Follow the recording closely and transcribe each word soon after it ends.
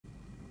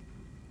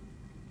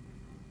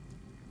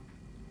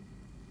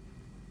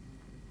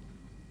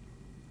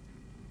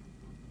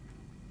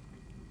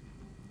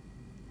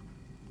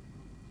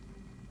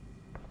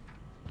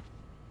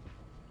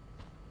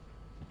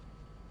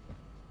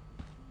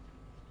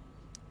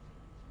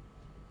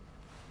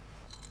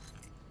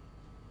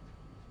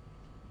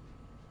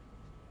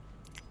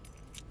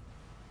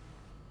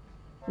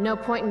No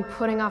point in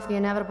putting off the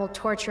inevitable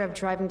torture of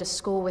driving to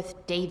school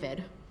with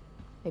David.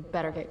 They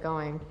better get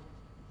going.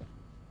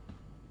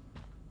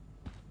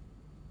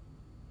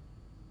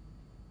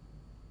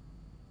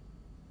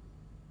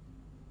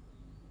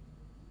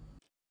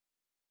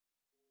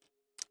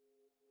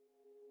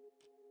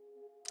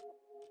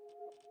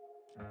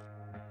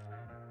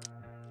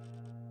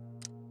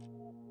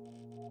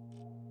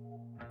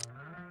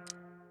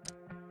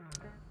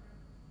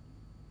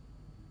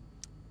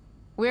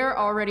 We're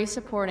already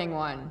supporting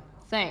one.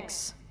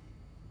 Thanks.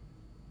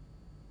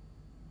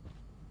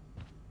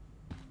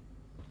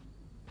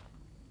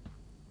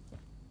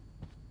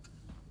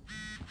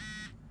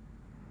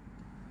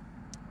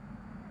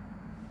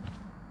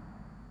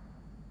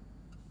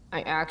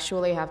 I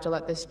actually have to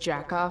let this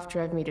jackoff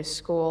drive me to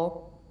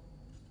school.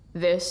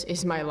 This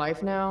is my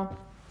life now.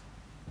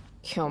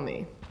 Kill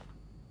me.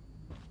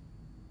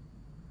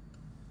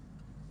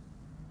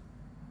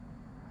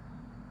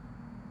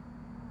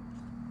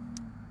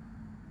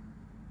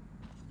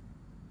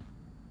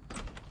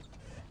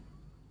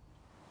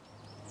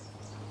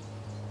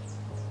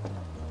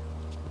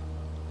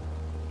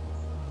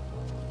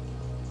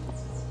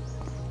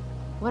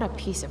 What a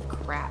piece of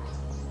crap.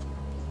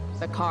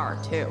 The car,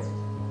 too.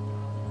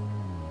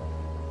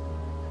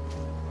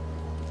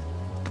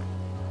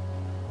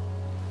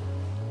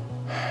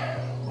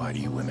 Why do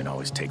you women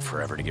always take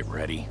forever to get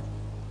ready?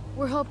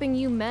 We're hoping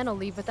you men will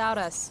leave without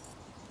us.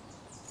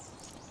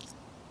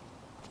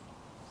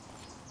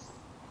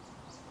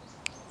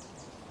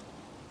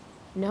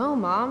 No,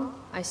 Mom.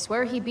 I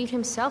swear he beat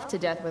himself to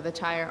death with a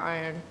tire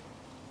iron.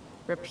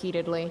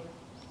 Repeatedly.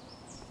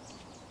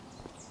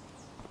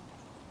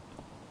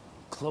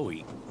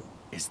 Chloe,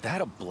 is that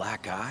a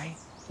black eye?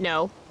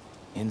 No.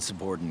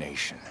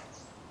 Insubordination.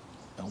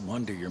 No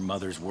wonder your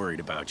mother's worried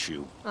about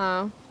you.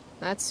 Oh,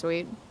 that's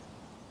sweet.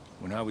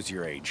 When I was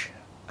your age,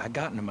 I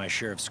got into my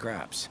share of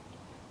scraps.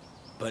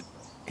 But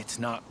it's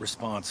not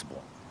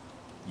responsible.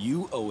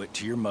 You owe it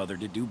to your mother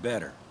to do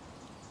better.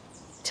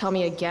 Tell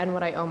me again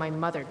what I owe my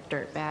mother,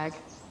 dirtbag.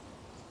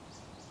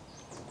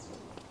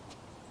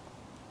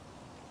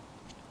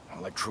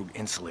 Electrode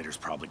insulator's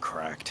probably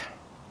cracked.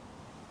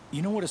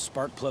 You know what a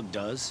spark plug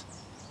does?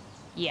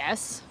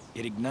 Yes.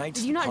 It ignites.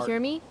 Did you not hear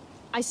me?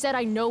 I said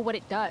I know what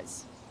it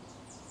does.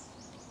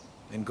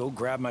 Then go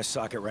grab my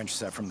socket wrench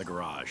set from the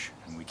garage,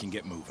 and we can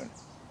get moving.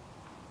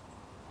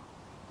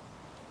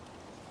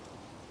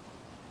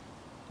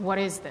 What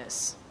is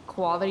this?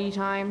 Quality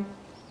time?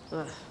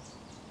 Ugh.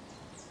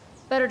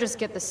 Better just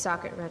get the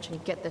socket wrench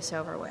and get this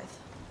over with.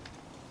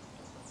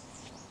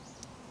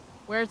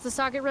 Where's the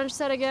socket wrench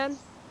set again?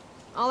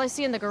 All I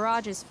see in the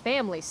garage is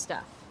family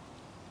stuff.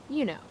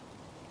 You know,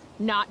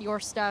 not your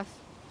stuff.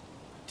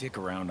 Dick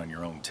around on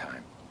your own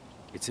time.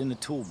 It's in the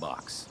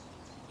toolbox.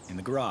 In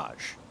the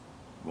garage.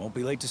 You won't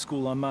be late to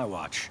school on my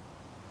watch.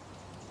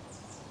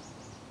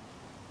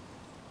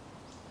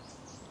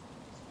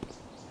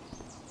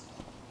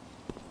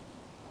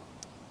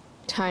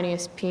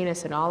 Tiniest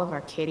penis in all of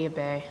Arcadia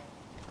Bay.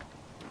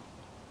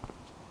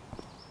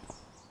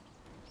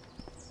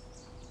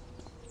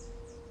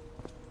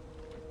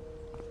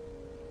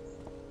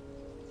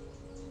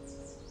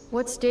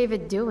 What's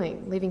David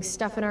doing, leaving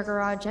stuff in our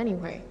garage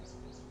anyway?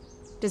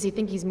 Does he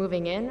think he's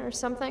moving in or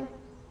something?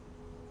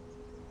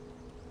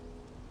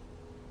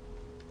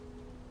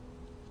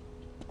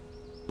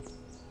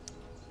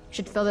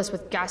 Should fill this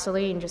with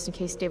gasoline just in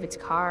case David's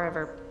car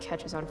ever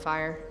catches on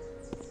fire.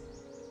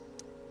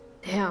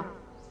 Damn.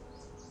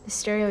 The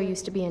stereo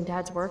used to be in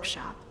Dad's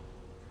workshop.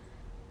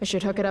 I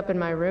should hook it up in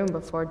my room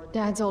before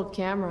Dad's old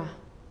camera.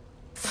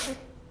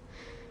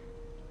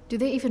 Do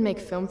they even make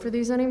film for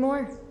these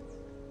anymore?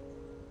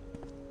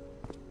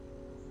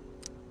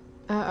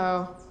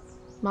 Uh-oh.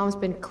 Mom's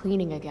been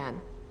cleaning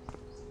again.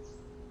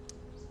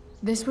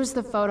 This was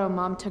the photo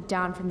Mom took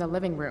down from the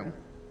living room.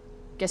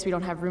 Guess we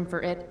don't have room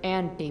for it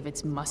and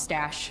David's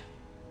mustache.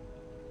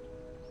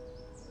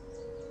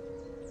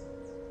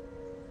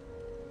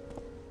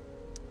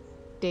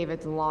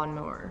 David's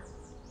lawnmower.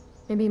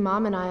 Maybe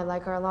Mom and I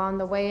like our lawn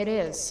the way it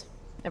is.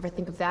 Ever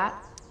think of that?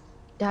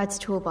 Dad's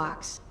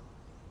toolbox.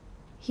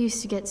 He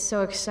used to get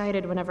so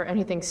excited whenever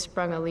anything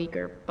sprung a leak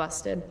or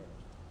busted.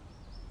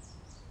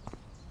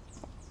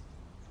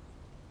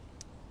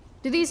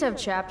 Do these have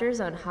chapters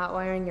on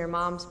hotwiring your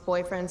mom's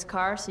boyfriend's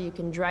car so you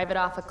can drive it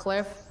off a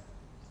cliff?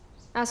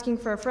 Asking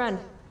for a friend.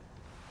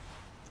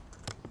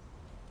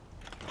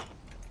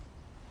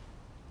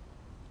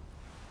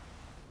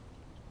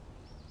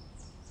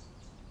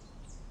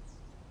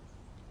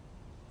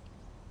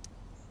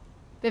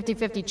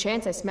 "50-50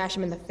 chance I smash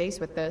him in the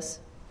face with this.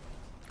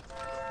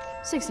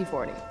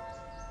 60-40.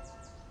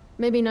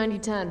 Maybe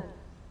 90-10.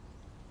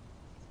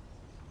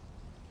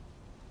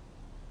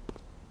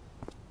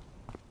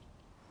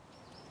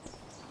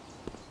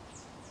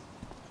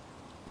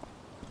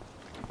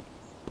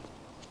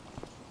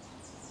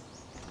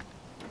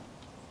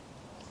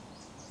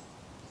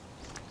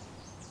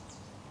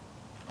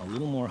 A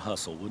little more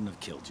hustle wouldn't have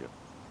killed you.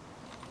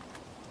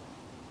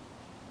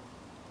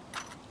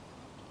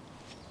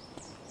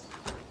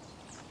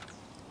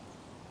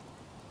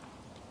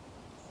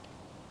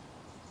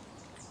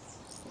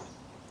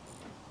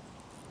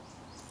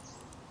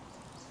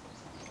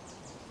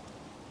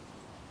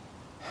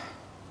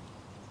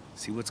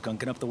 See what's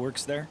gunking up the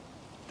works there?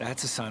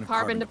 That's a sign of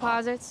Carbon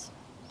deposits?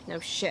 No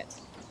shit.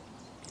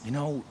 You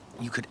know,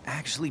 you could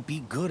actually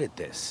be good at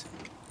this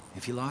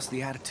if you lost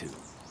the attitude.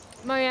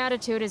 My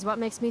attitude is what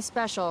makes me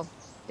special,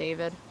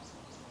 David.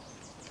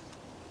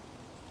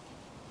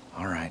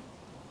 All right.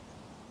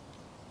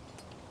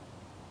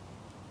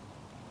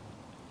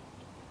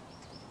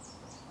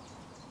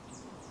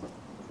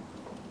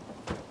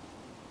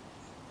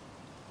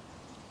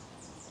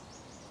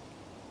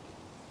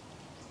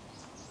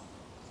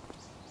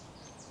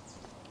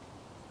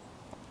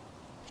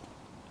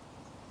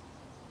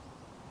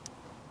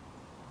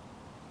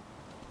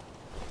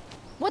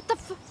 What the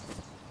f-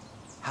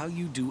 How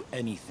you do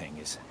anything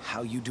is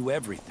how you do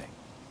everything.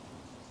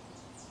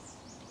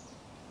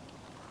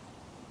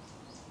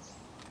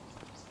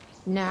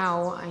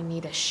 Now I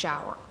need a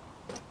shower.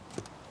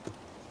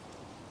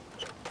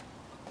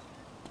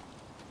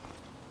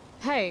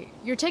 Hey,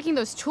 you're taking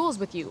those tools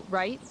with you,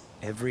 right?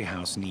 Every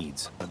house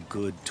needs a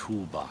good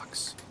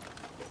toolbox.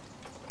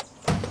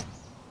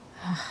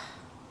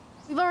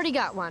 We've already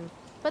got one,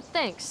 but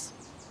thanks.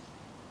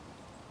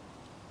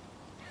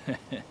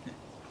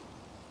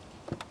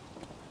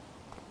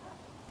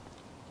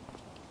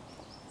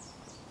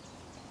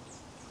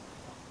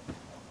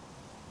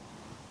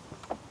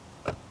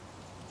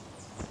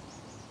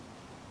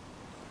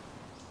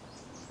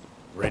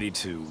 Ready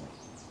to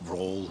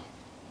roll?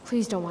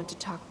 Please don't want to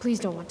talk. Please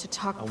don't want to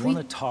talk. I want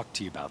to talk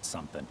to you about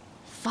something.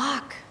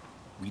 Fuck.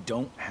 We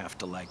don't have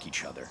to like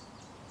each other,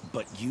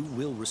 but you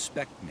will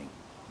respect me.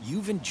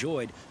 You've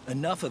enjoyed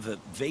enough of a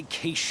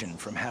vacation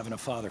from having a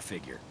father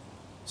figure.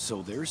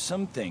 So there's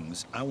some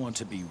things I want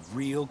to be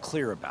real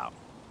clear about.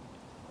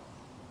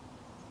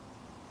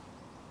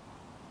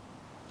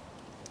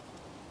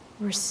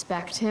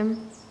 Respect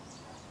him?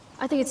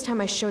 I think it's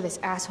time I show this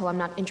asshole I'm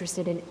not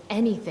interested in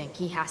anything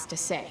he has to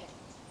say.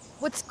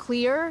 What's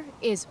clear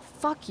is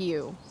fuck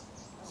you.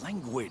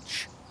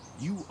 Language.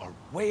 You are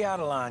way out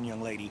of line,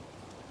 young lady.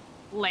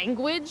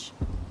 Language?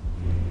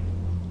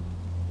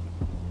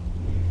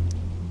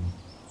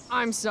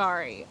 I'm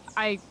sorry.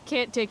 I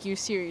can't take you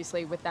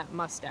seriously with that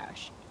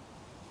mustache.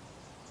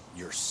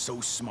 You're so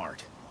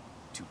smart.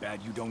 Too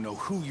bad you don't know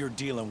who you're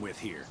dealing with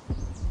here.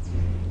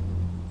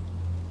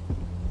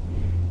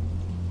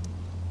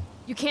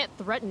 You can't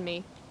threaten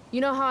me.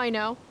 You know how I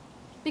know?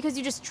 Because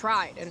you just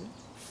tried, and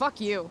fuck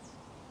you.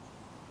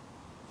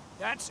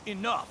 That's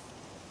enough.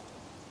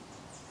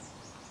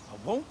 I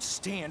won't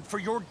stand for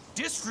your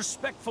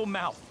disrespectful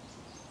mouth.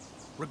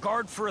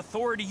 Regard for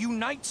authority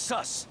unites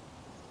us,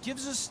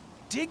 gives us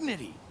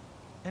dignity,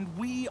 and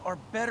we are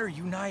better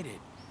united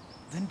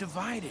than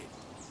divided.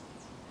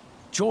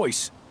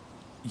 Joyce,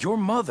 your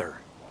mother,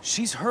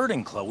 she's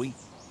hurting, Chloe.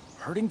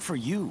 Hurting for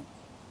you.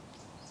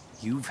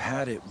 You've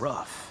had it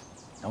rough,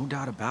 no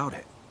doubt about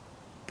it.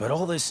 But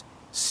all this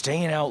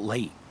staying out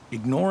late,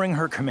 ignoring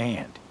her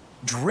command,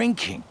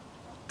 drinking,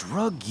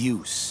 drug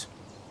use,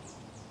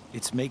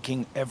 it's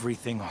making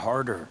everything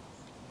harder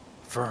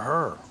for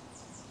her.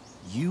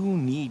 You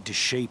need to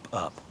shape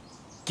up,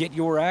 get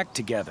your act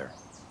together,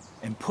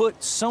 and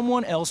put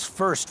someone else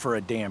first for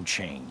a damn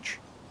change.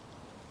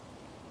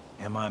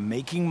 Am I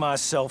making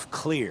myself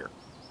clear?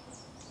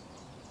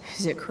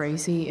 Is it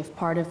crazy if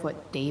part of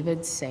what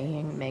David's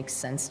saying makes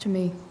sense to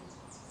me?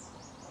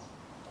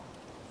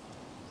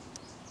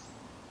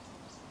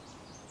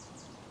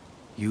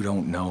 You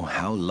don't know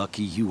how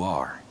lucky you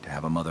are to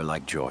have a mother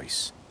like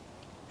Joyce.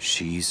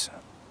 She's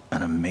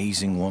an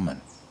amazing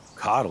woman.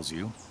 Coddles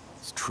you,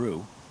 it's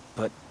true,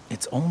 but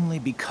it's only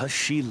because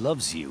she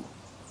loves you.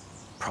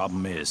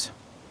 Problem is,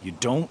 you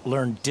don't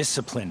learn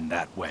discipline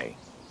that way.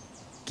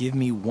 Give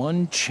me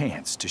one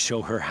chance to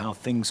show her how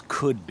things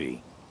could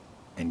be,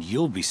 and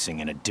you'll be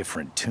singing a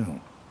different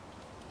tune.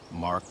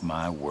 Mark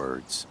my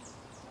words.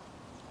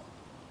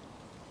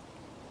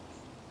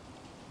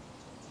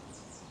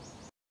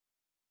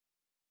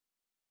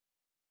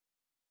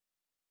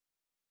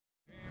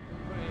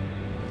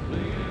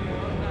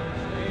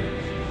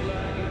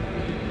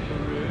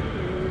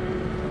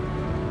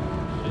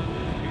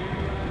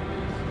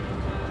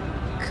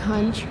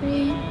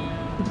 Country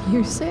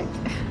music?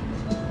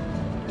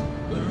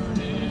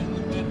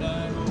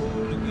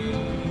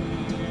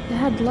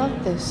 Dad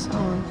loved this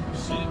song.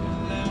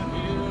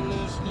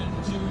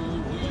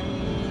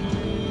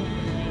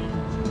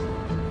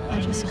 I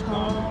just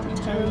called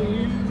to tell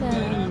you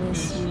that I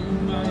miss you,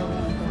 my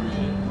old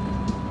friend.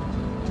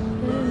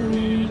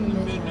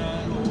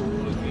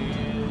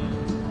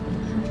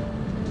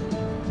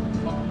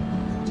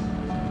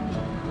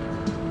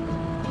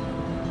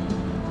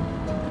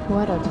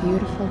 What a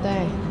beautiful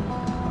day.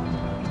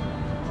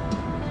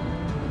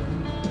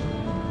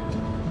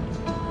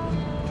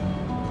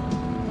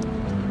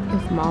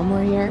 If Mom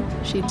were here,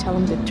 she'd tell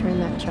him to turn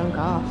that junk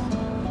off.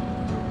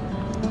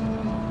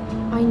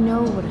 I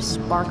know what a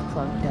spark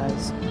plug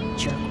does,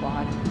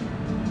 jerkwad.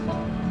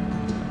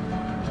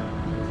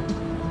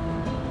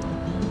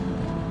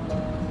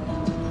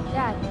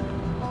 Dad,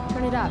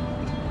 turn it up.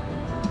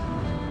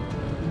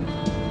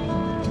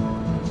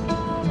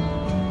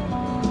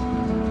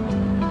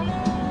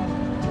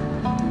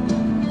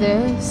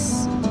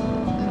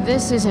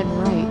 This isn't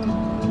right.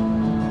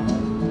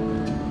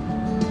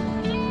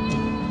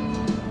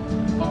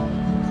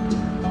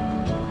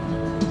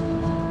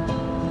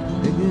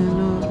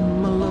 Picking up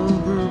my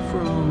lover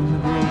from the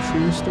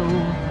grocery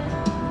store.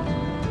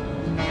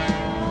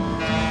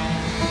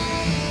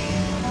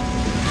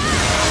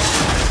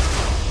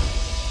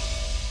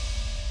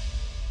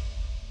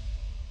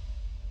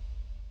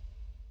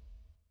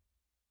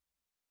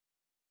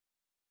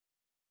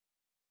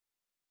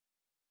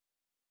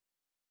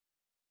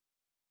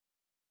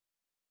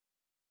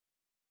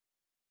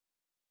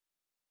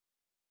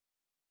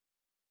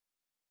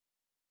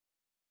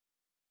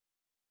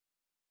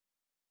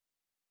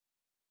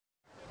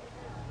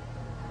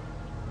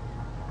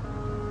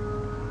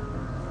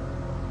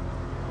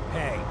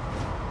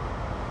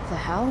 The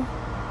hell?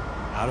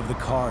 Out of the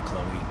car,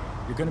 Chloe.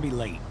 You're gonna be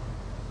late.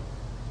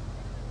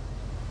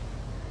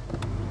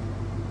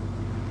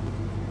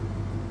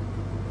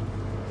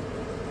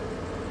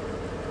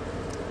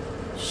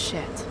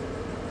 Shit.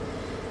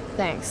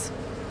 Thanks.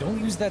 Don't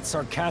use that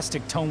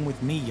sarcastic tone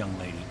with me, young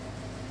lady.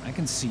 I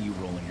can see you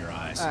rolling your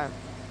eyes.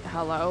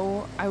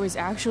 Hello? I was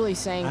actually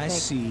saying I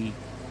see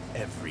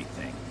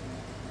everything.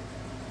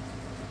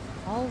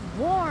 I'll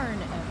warn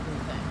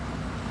everything.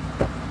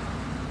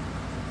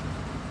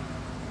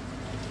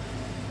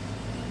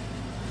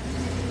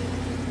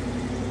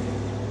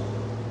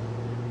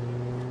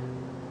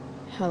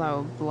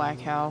 Hello, Black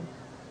Hell.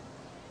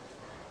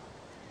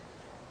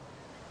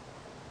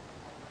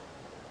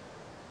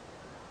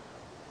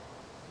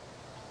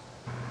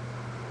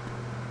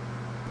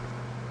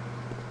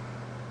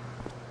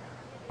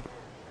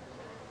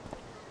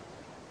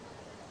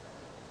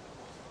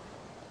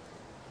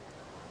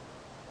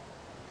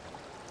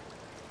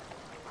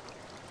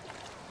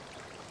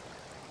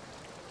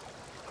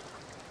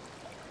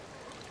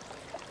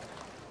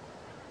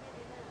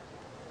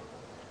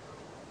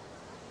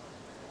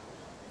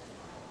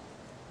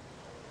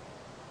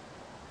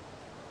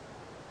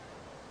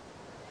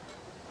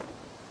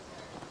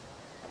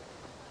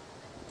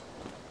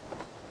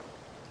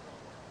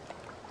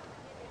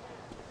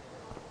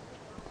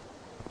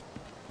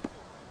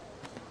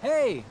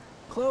 Hey,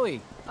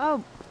 Chloe.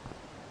 Oh,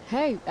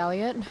 hey,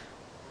 Elliot.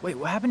 Wait,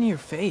 what happened to your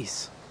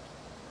face?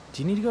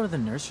 Do you need to go to the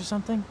nurse or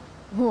something?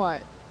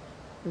 What?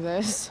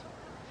 This?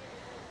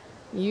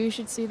 You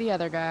should see the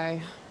other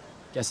guy.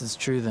 Guess it's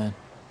true then.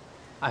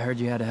 I heard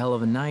you had a hell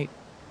of a night.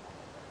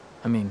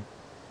 I mean,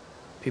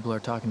 people are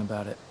talking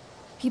about it.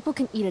 People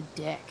can eat a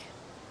dick.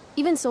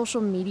 Even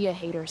social media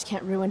haters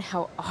can't ruin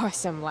how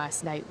awesome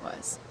last night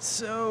was.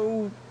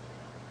 So,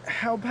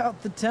 how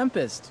about The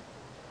Tempest?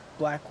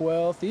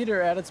 Blackwell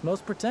Theater at its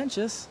most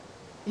pretentious.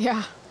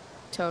 Yeah,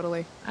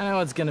 totally. I know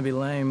it's gonna be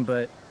lame,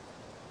 but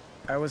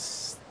I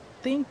was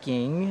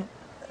thinking,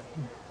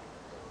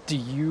 do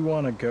you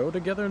want to go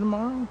together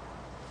tomorrow?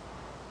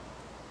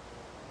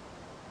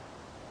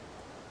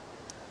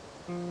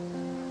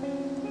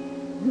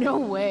 No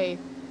way.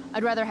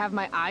 I'd rather have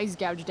my eyes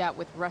gouged out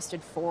with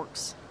rusted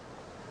forks.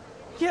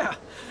 Yeah,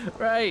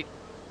 right.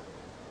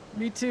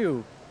 Me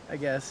too, I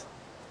guess.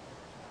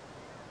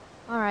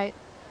 All right.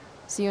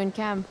 See you in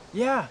chem.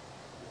 Yeah,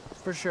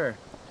 for sure.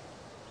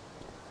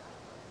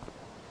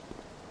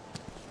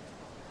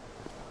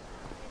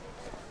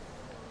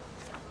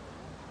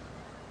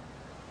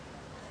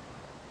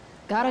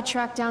 Gotta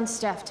track down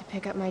Steph to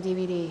pick up my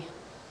DVD.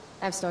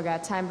 I've still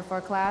got time before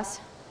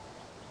class.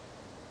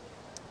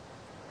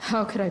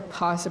 How could I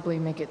possibly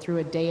make it through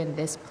a day in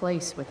this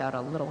place without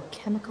a little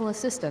chemical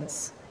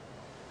assistance?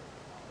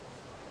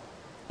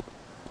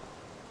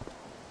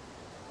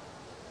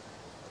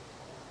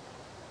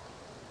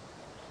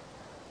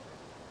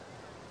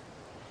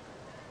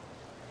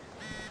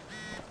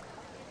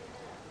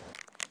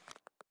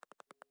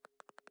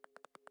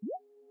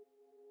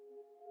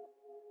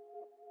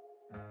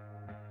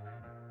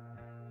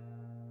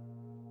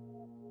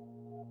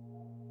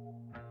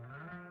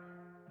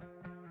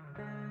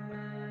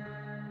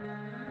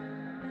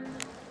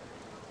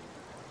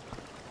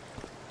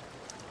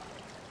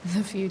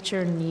 The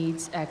future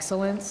needs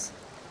excellence.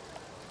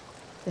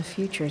 The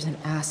future's an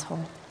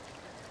asshole.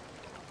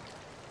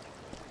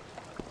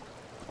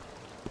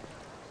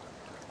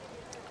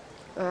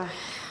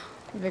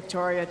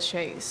 Victoria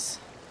Chase.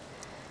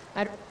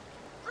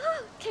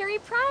 Oh, Carrie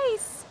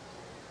Price!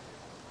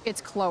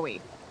 It's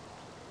Chloe.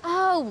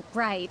 Oh,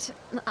 right.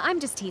 I'm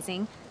just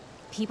teasing.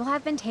 People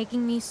have been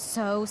taking me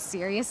so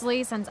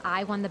seriously since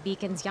I won the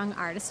Beacon's Young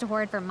Artist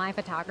Award for my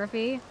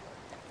photography.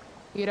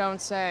 You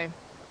don't say.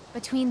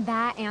 Between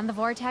that and the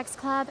Vortex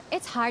Club,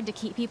 it's hard to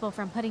keep people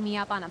from putting me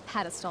up on a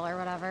pedestal or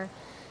whatever.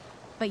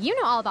 But you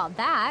know all about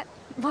that.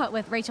 What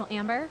with Rachel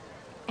Amber?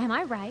 Am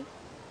I right?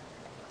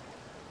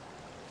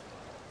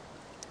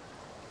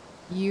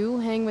 You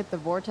hang with the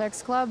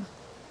Vortex Club?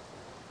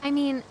 I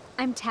mean,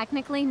 I'm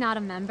technically not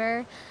a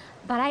member,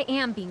 but I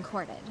am being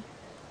courted.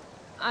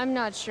 I'm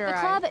not sure The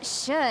club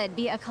should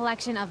be a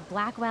collection of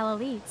Blackwell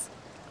elites,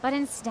 but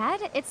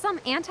instead, it's some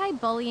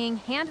anti-bullying,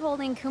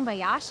 hand-holding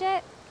kumbaya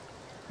shit.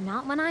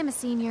 Not when I'm a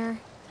senior.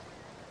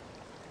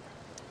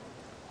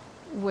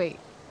 Wait,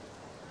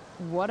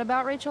 what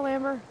about Rachel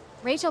Amber?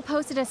 Rachel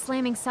posted a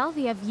slamming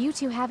selfie of you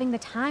two having the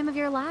time of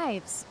your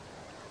lives.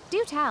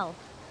 Do tell.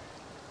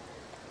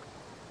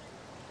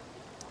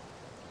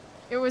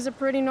 It was a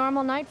pretty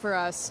normal night for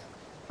us.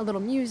 A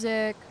little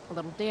music, a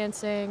little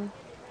dancing.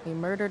 We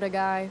murdered a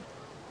guy.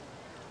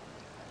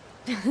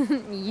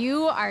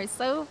 You are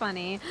so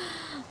funny.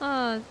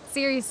 Oh,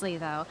 seriously,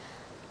 though.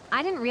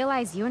 I didn't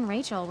realize you and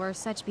Rachel were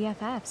such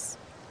BFFs.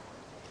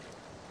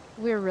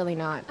 We're really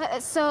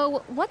not.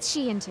 So, what's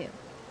she into?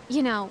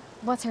 You know,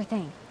 what's her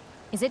thing?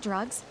 Is it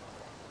drugs?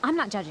 I'm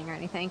not judging or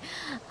anything.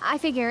 I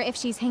figure if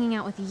she's hanging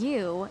out with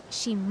you,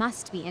 she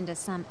must be into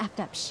some effed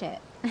up shit.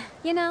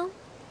 You know?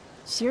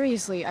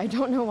 Seriously, I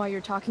don't know why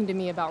you're talking to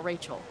me about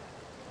Rachel.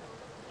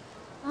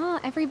 Oh,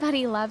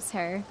 everybody loves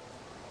her.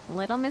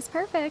 Little Miss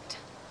Perfect.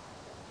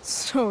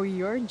 So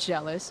you're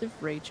jealous of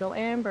Rachel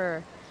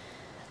Amber.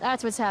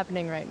 That's what's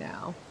happening right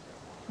now.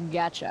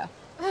 Gotcha.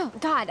 Oh,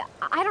 God,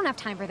 I don't have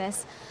time for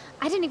this.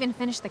 I didn't even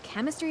finish the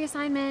chemistry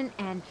assignment,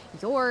 and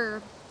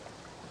you're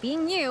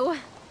being you.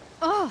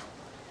 Oh.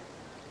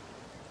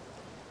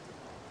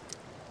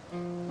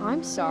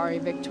 I'm sorry,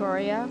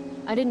 Victoria.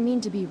 I didn't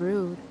mean to be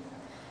rude.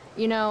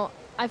 You know,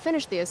 I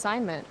finished the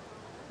assignment.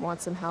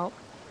 Want some help?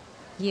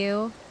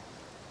 You?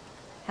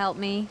 Help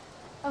me?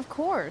 Of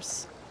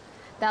course.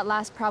 That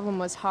last problem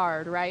was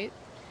hard, right?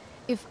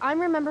 If I'm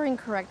remembering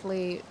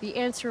correctly, the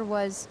answer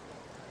was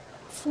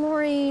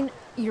fluorine,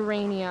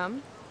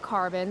 uranium,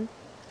 carbon,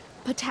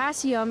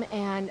 potassium,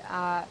 and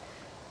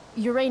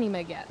uranium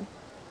again.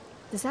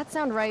 Does that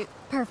sound right?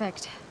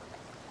 Perfect.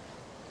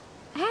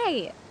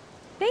 Hey,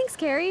 thanks,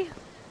 Carrie.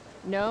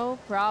 No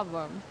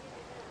problem.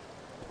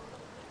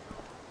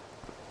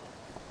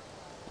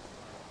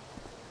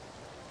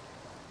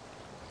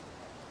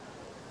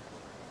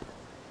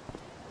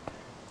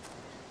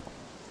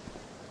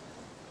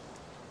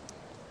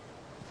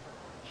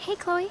 Hey,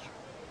 Chloe.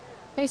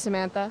 Hey,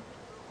 Samantha.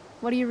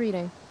 What are you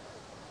reading?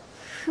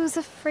 Who's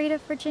Afraid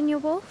of Virginia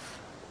Woolf?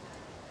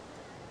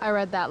 I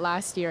read that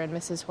last year in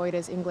Mrs.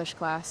 Hoyta's English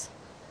class.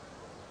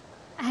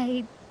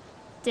 I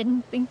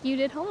didn't think you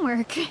did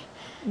homework.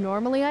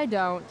 Normally I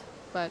don't,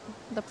 but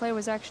the play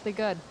was actually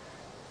good.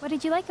 What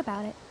did you like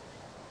about it?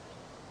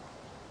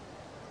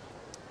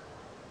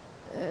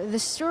 The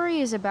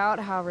story is about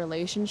how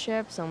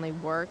relationships only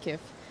work if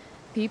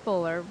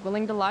people are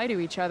willing to lie to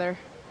each other.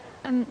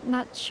 I'm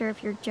not sure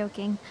if you're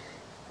joking.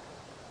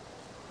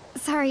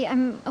 Sorry,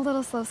 I'm a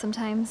little slow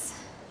sometimes.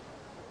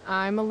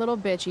 I'm a little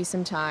bitchy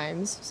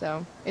sometimes,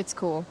 so it's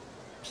cool.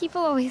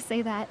 People always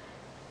say that.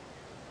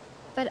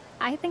 But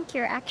I think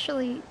you're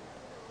actually...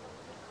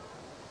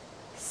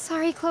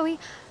 Sorry, Chloe.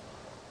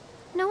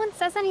 No one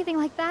says anything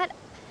like that.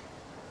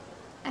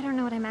 I don't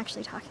know what I'm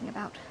actually talking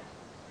about.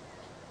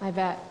 I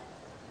bet.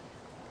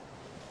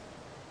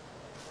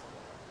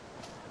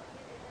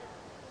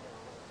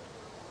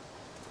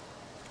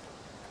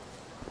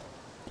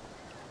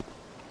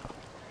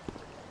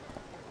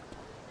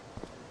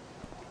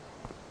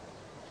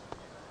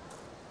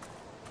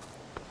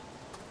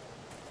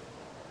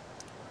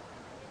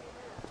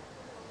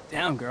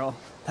 Damn, girl.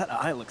 That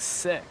eye looks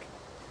sick.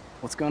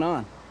 What's going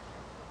on?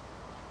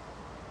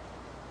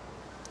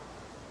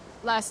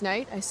 Last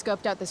night, I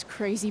scoped out this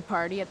crazy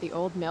party at the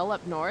old mill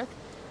up north.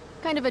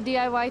 Kind of a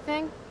DIY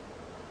thing.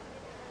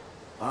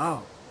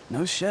 Oh,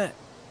 no shit.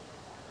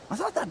 I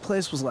thought that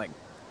place was like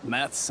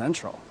meth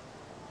central.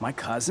 My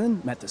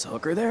cousin met this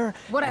hooker there.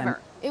 Whatever.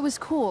 It was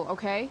cool,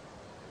 okay?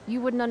 You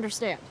wouldn't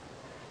understand.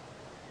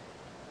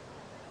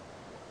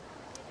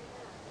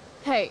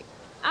 Hey,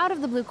 out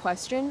of the blue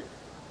question,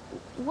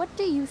 what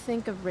do you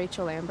think of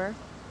Rachel Amber?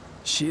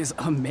 She is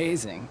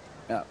amazing.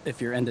 If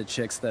you're into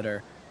chicks that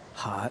are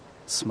hot,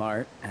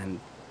 smart, and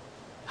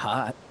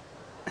hot.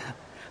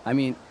 I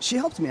mean, she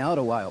helped me out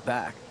a while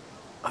back.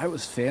 I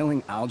was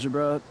failing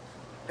algebra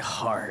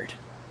hard.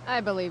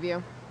 I believe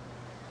you.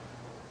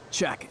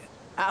 Check it.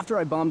 After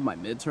I bombed my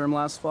midterm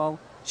last fall,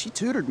 she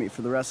tutored me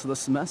for the rest of the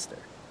semester.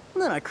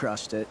 And then I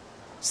crushed it.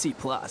 C+.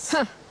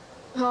 Huh.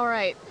 All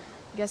right.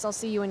 Guess I'll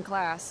see you in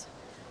class.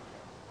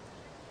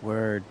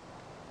 Word.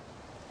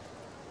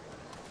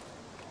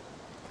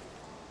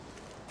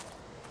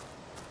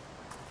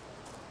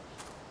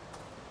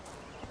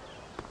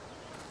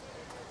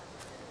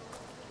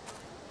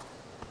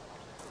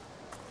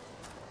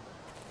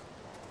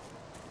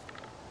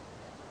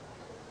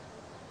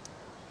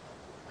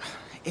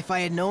 If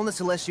I had known the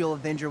Celestial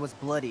Avenger was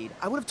bloodied,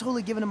 I would have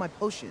totally given him my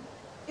potion.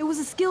 It was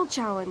a skill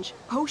challenge.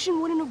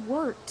 Potion wouldn't have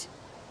worked.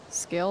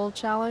 Skill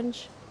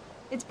challenge?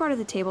 It's part of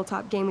the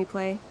tabletop game we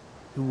play.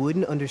 You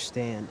wouldn't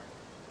understand.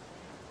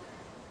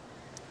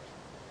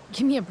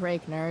 Give me a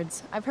break,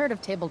 nerds. I've heard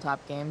of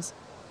tabletop games.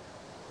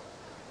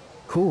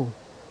 Cool.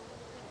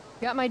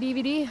 Got my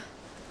DVD?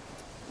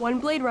 One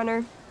Blade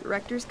Runner,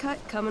 director's cut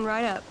coming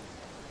right up.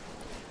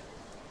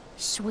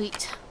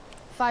 Sweet.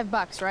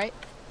 $5, right?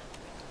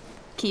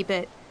 Keep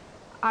it.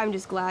 I'm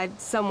just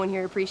glad someone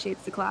here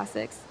appreciates the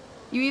classics.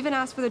 You even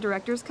asked for the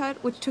director's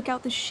cut, which took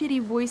out the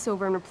shitty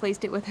voiceover and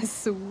replaced it with a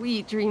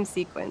sweet dream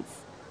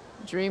sequence.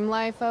 Dream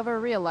life over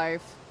real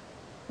life.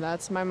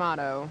 That's my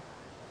motto.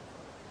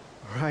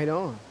 Right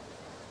on.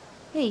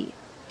 Hey,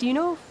 do you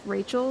know if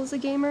Rachel's a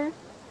gamer?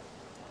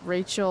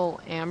 Rachel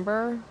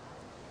Amber?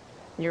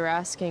 You're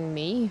asking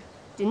me?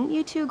 Didn't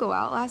you two go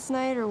out last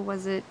night, or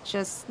was it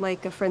just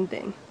like a friend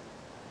thing?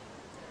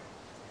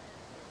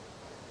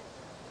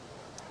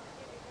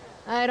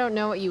 I don't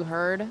know what you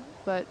heard,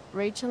 but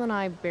Rachel and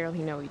I barely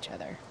know each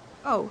other.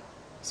 Oh,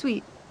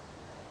 sweet.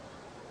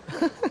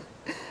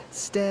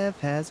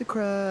 Steph has a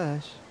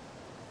crush.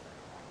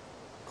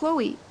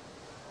 Chloe,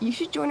 you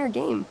should join our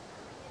game.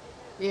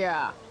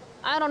 Yeah,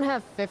 I don't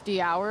have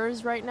 50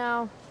 hours right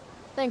now.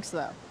 Thanks,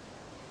 though.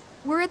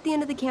 We're at the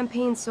end of the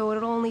campaign, so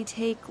it'll only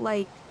take,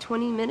 like,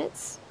 20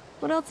 minutes.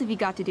 What else have you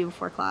got to do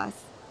before class?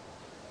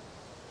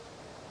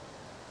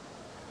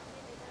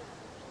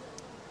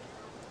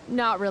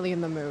 Not really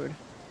in the mood.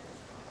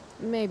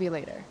 Maybe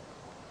later.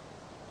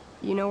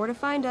 You know where to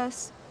find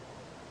us.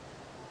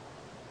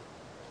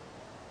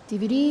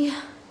 DVD,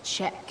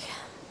 check.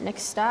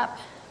 Next stop,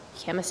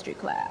 chemistry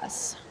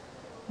class.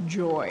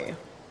 Joy.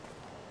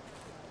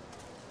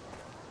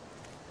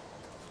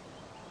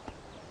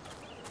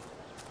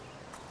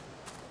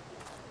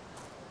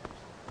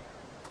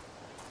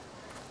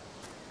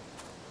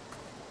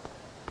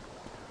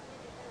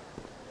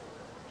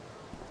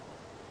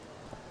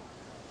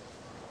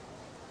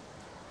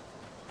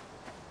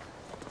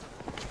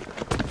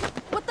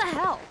 What the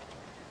hell?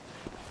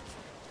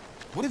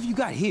 What have you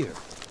got here?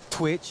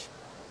 Twitch?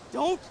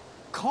 Don't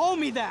call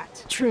me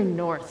that! True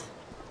north.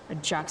 A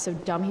jock so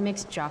dumb he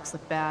makes jocks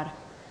look bad.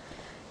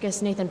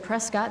 Guess Nathan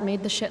Prescott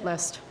made the shit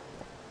list.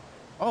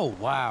 Oh,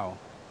 wow.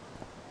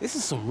 This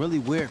is some really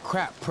weird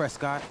crap,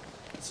 Prescott.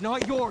 It's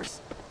not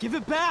yours. Give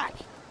it back!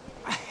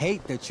 I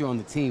hate that you're on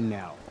the team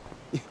now.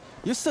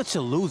 You're such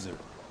a loser.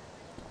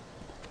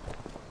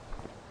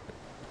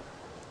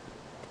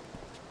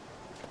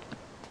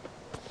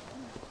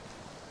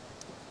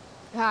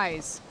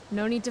 Guys,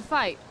 no need to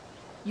fight.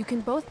 You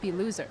can both be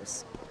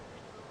losers.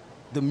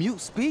 The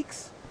mute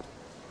speaks?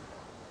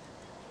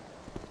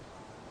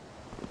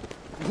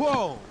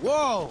 Whoa,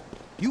 whoa!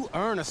 You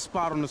earn a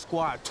spot on the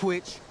squad,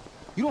 Twitch.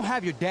 You don't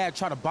have your dad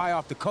try to buy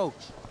off the coach.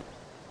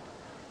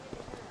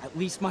 At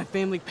least my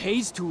family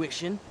pays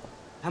tuition.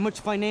 How much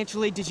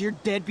financial aid does your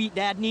deadbeat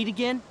dad need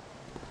again?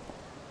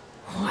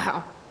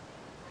 Wow.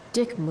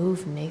 Dick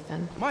move,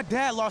 Nathan. My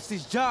dad lost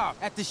his job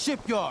at the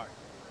shipyard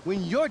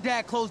when your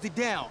dad closed it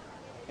down.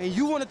 And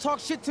you want to talk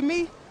shit to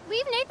me?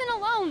 Leave Nathan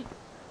alone!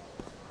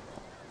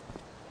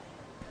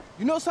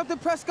 You know something,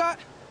 Prescott?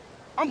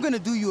 I'm gonna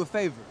do you a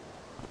favor.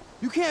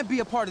 You can't be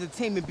a part of the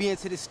team and be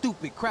into this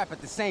stupid crap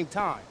at the same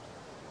time.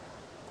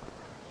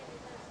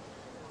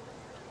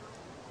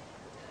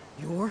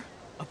 You're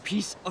a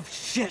piece of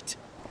shit.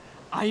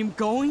 I am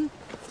going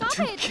Stop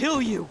to it!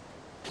 kill you.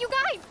 You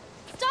guys!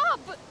 Stop!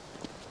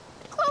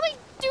 Chloe,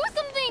 do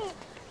something!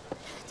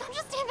 Don't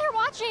just stand there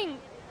watching!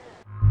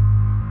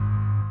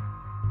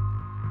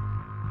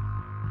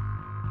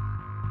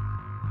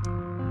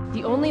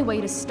 The only way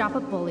to stop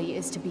a bully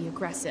is to be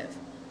aggressive.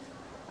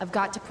 I've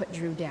got to put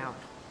Drew down.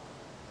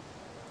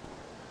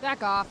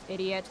 Back off,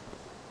 idiot.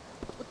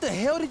 What the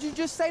hell did you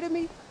just say to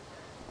me?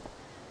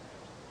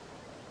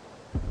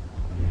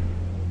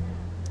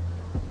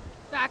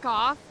 Back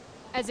off?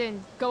 As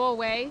in, go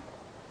away?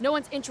 No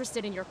one's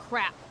interested in your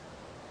crap.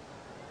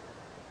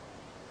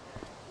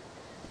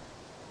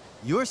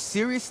 You're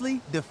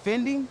seriously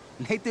defending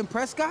Nathan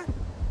Prescott?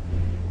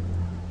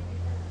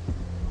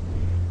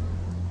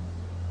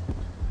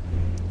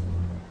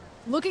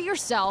 Look at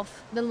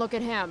yourself, then look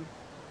at him.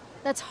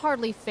 That's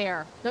hardly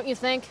fair, don't you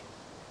think?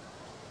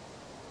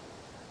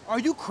 Are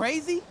you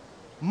crazy?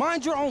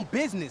 Mind your own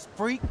business,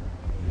 freak.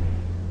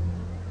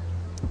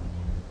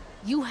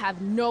 You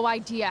have no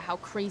idea how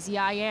crazy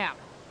I am.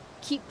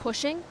 Keep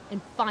pushing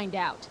and find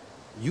out.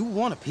 You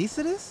want a piece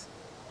of this?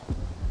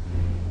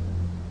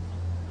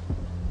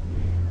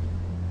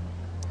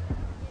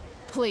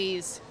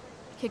 Please.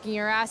 Kicking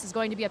your ass is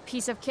going to be a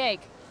piece of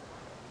cake.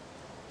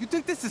 You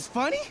think this is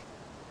funny?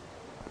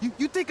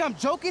 You think I'm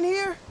joking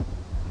here?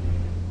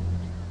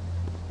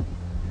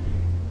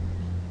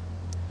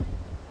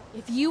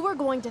 If you were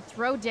going to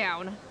throw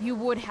down, you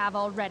would have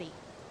already.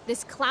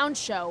 This clown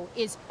show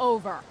is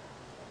over.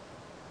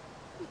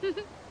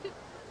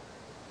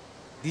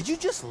 Did you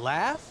just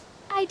laugh?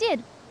 I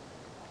did.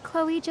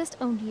 Chloe just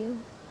owned you.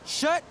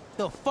 Shut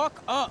the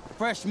fuck up,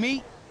 fresh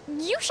meat.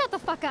 You shut the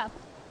fuck up!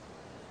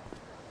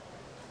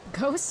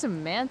 Go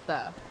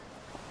Samantha.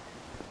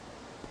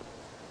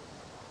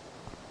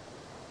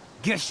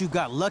 Guess you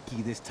got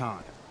lucky this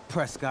time,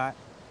 Prescott.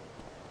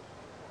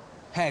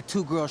 Had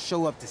two girls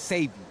show up to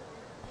save you.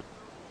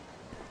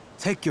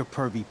 Take your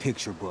pervy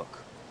picture book.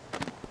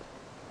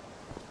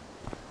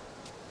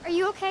 Are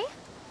you okay?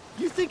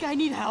 You think I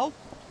need help?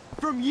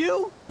 From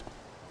you?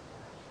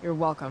 You're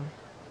welcome.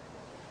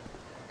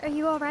 Are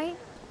you alright?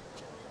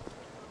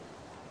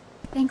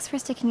 Thanks for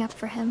sticking up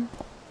for him.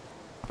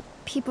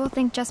 People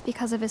think just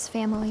because of his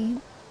family.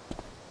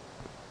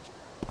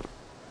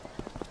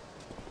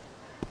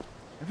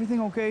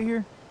 Everything okay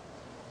here?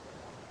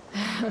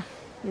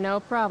 No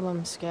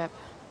problem, Skip.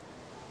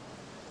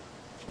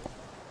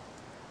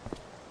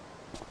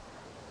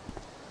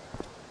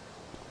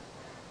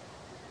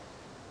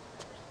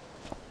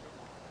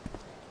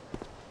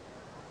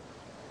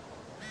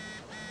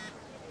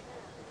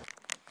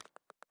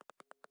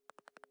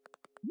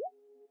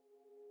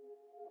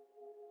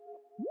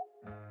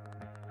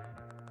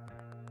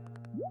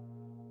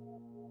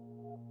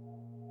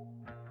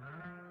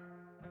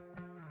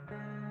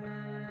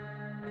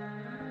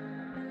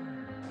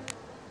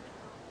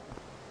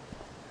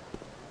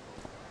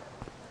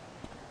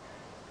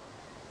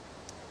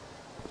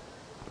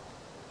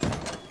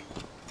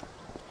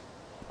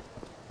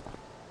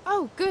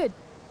 Good.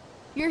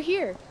 You're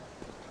here.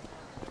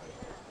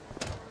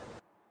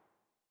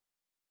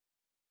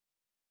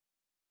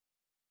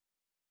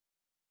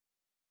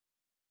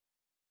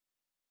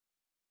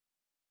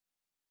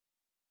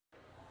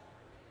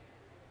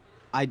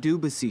 I do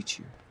beseech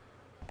you,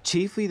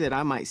 chiefly that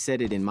I might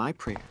set it in my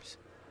prayers.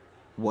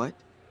 What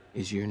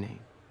is your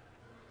name?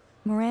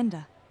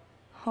 Miranda.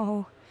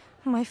 Oh,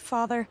 my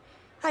father,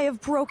 I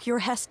have broke your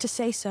hest to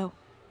say so.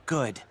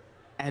 Good.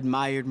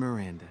 Admired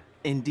Miranda,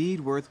 indeed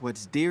worth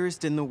what's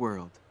dearest in the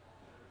world.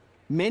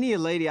 Many a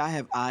lady I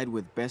have eyed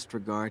with best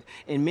regard,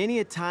 and many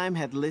a time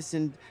had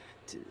listened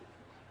to...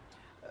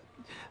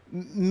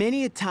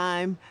 many a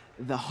time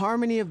the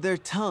harmony of their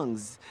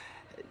tongues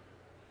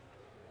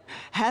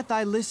hath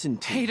I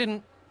listened to.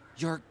 Hayden,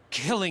 you're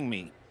killing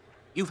me.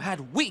 You've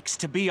had weeks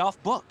to be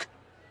off book.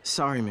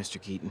 Sorry,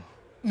 Mr. Keaton.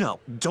 No,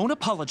 don't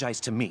apologize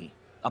to me.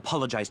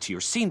 Apologize to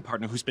your scene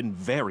partner who's been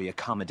very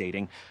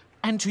accommodating,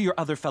 and to your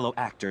other fellow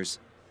actors,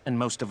 and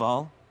most of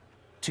all,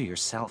 to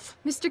yourself.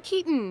 Mr.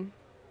 Keaton,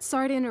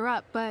 sorry to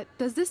interrupt, but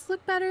does this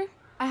look better?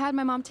 I had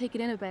my mom take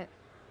it in a bit.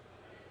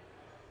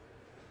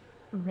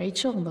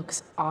 Rachel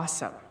looks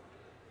awesome.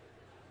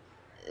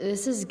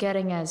 This is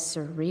getting as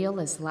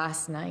surreal as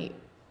last night.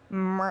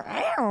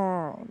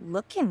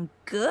 Looking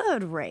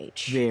good,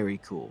 Rach. Very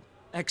cool.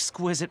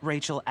 Exquisite,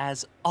 Rachel,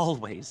 as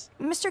always.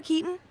 Mr.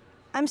 Keaton,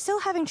 I'm still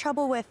having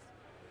trouble with...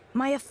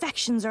 My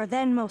affections are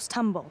then most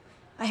humble.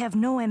 I have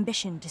no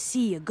ambition to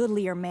see a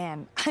goodlier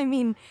man. I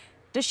mean,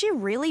 does she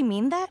really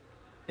mean that?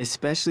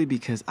 Especially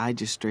because I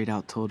just straight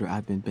out told her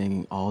I've been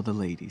banging all the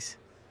ladies.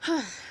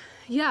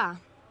 Yeah,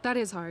 that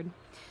is hard.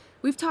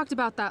 We've talked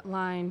about that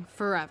line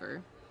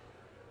forever.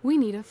 We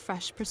need a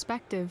fresh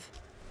perspective.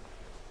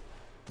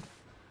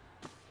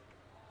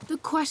 The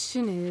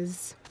question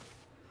is,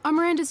 are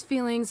Miranda's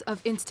feelings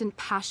of instant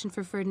passion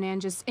for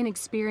Ferdinand just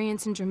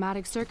inexperience in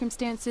dramatic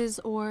circumstances,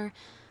 or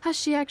has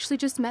she actually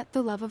just met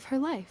the love of her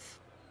life?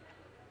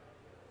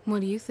 What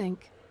do you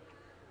think?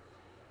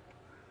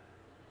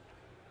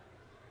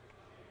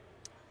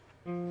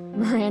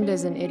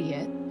 Miranda's an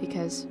idiot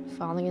because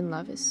falling in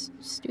love is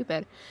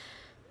stupid.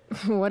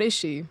 What is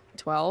she,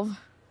 12?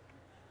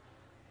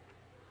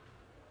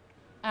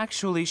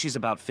 Actually, she's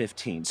about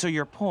 15, so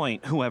your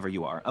point, whoever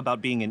you are,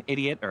 about being an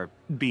idiot or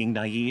being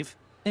naive,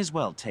 is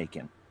well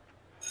taken.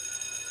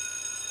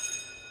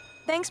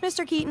 Thanks,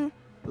 Mr. Keaton.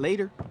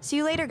 Later. See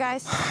you later,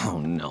 guys. Oh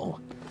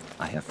no.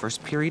 I have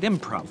first period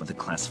improv with a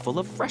class full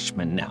of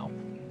freshmen now.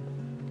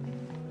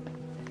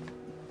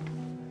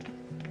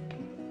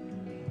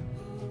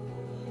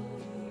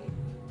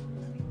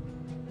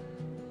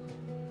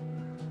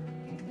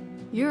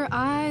 Your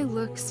eye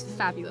looks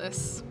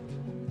fabulous.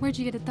 Where'd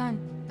you get it done?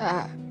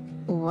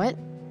 What?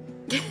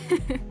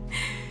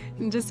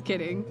 Just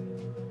kidding.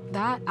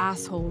 That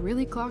asshole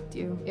really clocked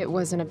you. It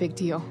wasn't a big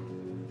deal.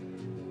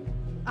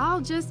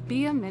 I'll just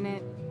be a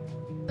minute.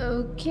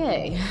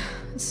 Okay,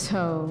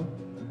 so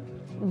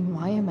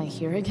why am I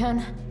here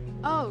again?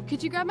 Oh,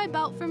 could you grab my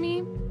belt for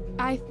me?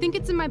 I think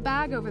it's in my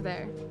bag over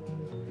there.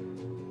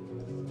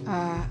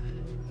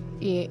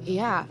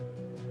 Yeah,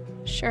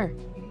 sure.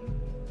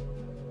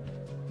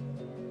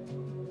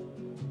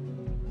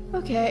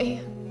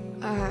 Okay,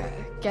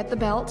 get the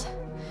belt.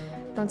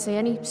 Don't say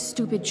any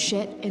stupid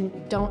shit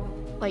and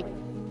don't, like,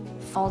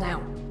 fall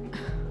down.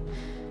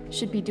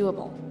 Should be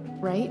doable,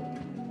 right?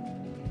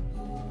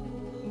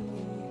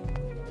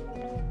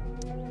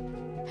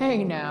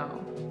 Hey now,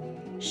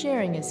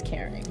 sharing is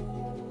caring.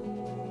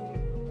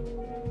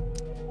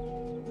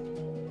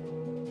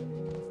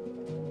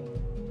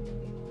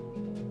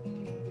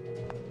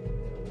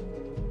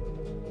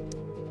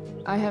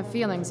 I have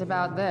feelings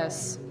about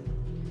this.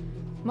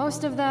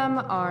 Most of them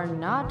are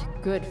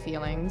not good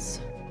feelings.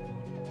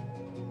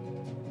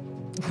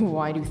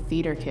 Why do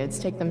theater kids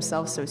take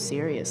themselves so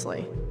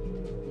seriously?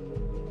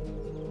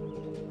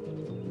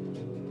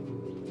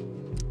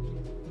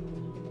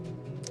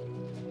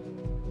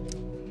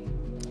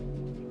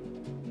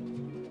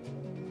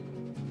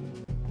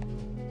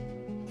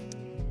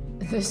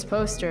 This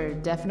poster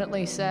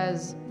definitely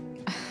says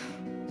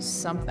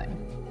something.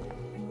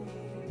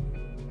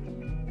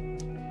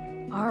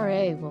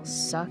 RA will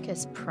suck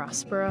as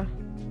Prospera.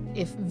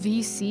 If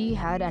VC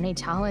had any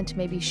talent,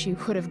 maybe she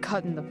would have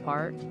gotten the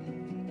part.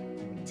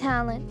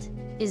 Talent?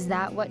 Is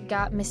that what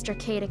got Mr.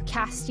 K to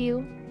cast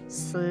you,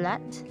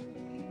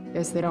 slut?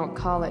 Guess they don't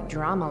call it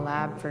Drama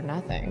Lab for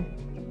nothing.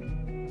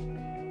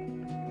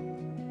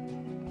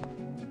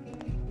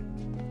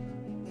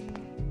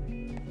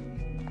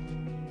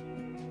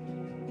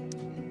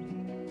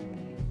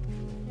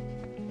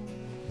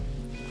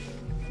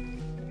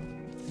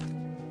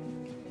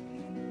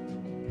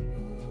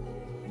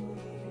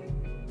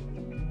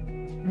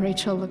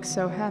 Rachel looks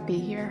so happy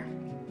here.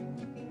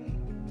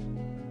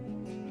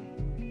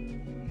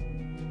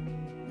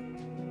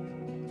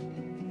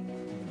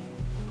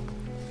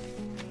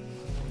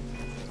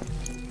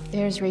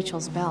 There's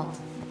Rachel's belt.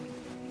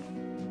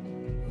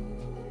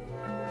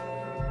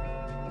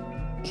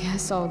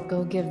 Guess I'll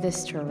go give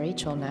this to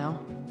Rachel now.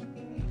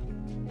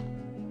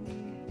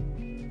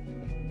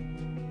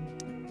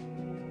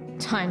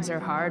 Times are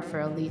hard for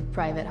elite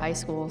private high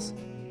schools.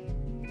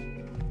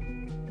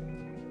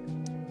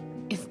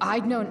 If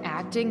I'd known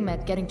acting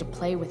meant getting to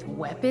play with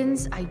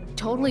weapons, I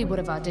totally would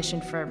have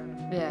auditioned for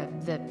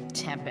the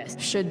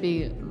Tempest. Should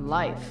be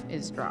life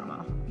is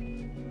drama.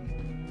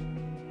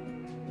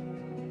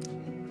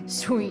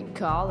 Sweet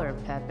caller,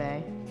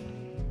 Pepe.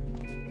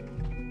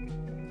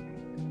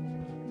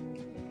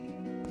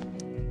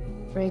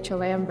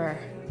 Rachel Amber,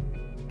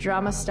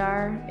 drama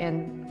star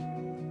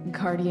and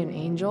guardian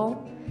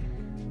angel.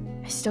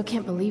 I still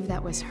can't believe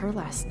that was her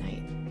last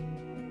night.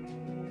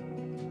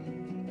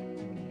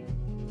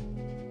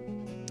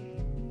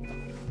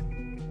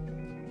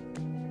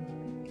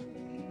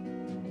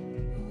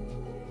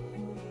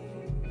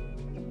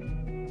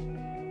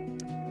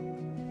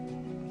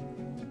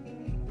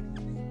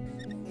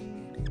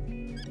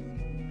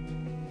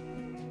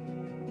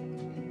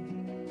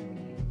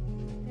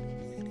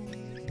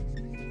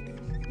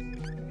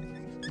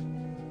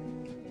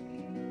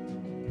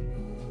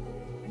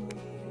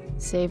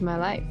 Save my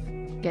life.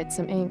 Get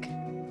some ink.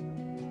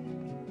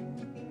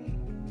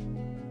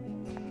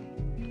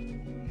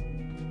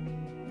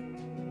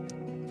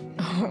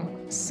 Oh,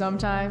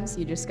 sometimes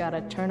you just gotta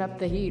turn up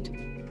the heat.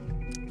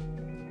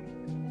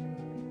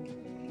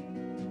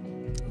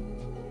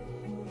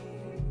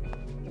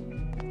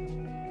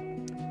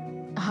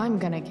 I'm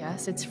gonna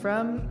guess it's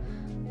from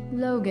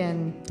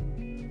Logan.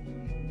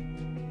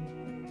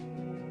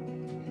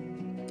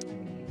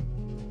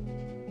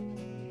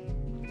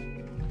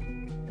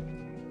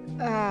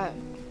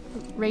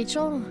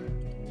 Rachel?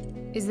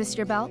 Is this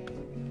your belt?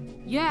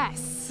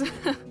 Yes!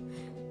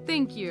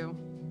 Thank you.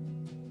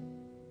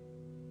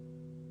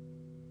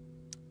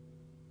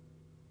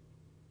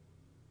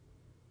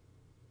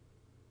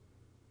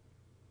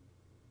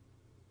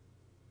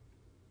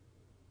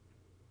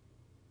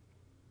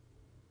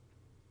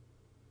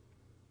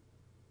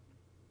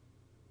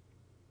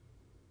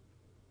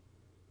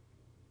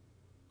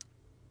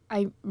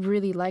 I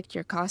really liked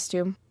your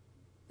costume.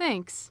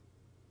 Thanks.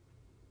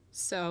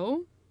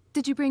 So,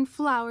 did you bring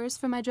flowers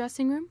for my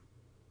dressing room?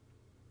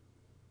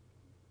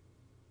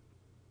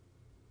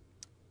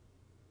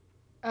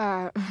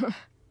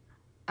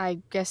 I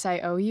guess I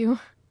owe you.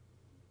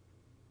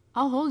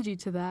 I'll hold you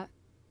to that.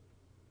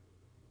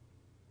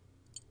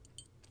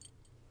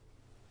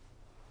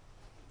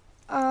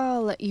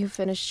 I'll let you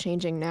finish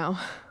changing now.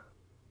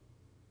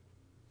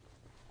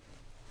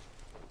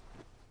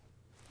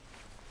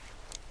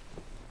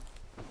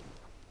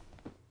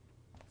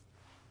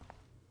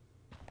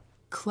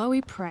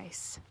 Chloe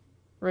Price.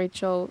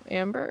 Rachel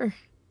Amber.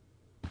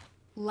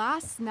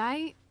 Last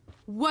night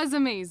was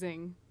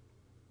amazing.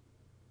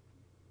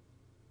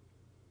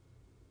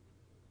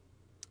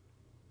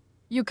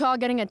 You call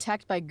getting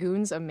attacked by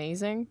goons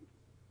amazing?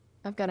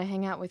 I've got to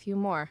hang out with you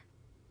more.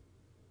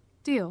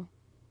 Deal.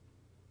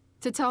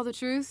 To tell the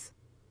truth,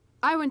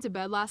 I went to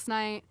bed last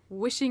night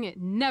wishing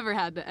it never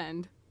had to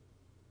end.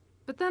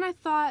 But then I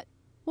thought,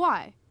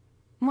 why?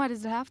 Why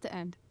does it have to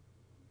end?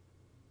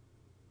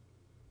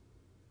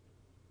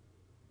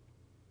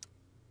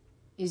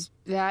 Is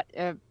that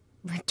a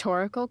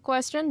rhetorical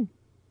question?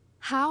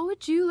 How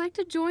would you like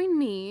to join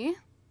me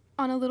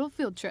on a little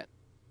field trip?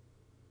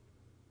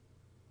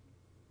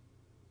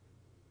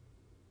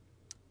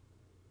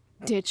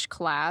 Ditch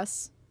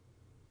class?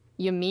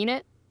 You mean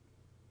it?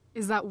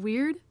 Is that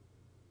weird?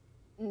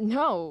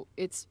 No,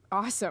 it's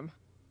awesome.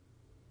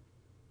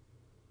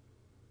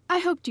 I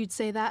hoped you'd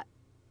say that.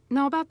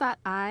 Now about that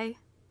eye,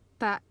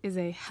 that is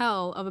a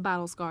hell of a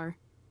battle scar.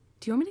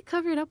 Do you want me to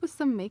cover it up with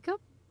some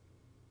makeup?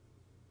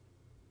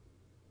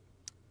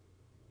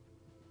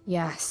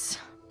 Yes,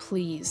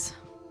 please.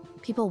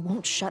 People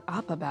won't shut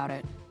up about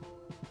it.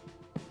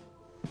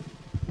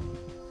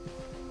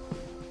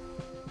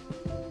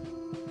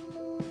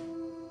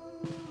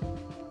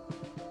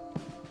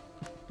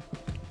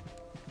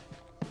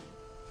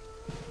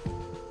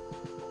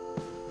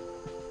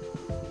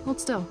 Hold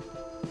still.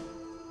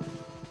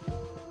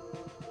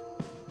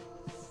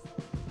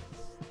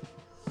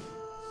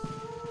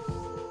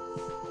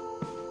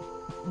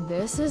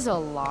 This is a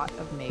lot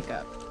of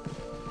makeup.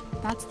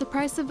 That's the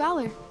price of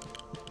valor.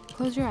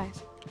 Close your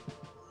eyes.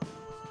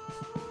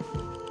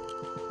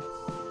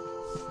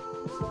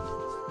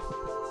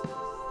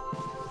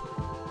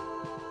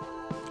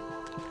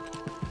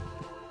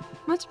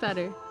 Much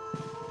better.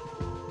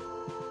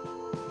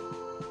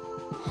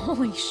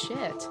 Holy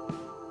shit.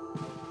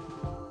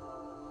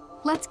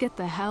 Let's get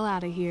the hell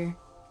out of here.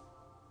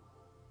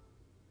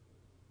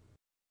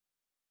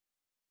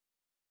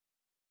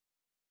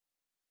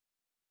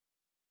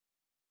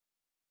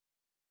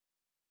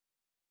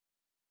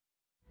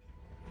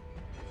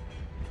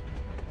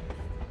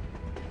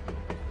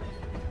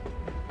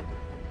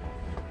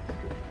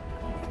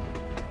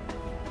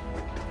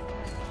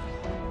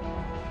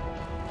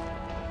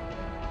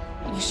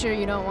 You sure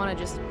you don't want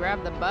to just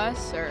grab the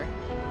bus, or?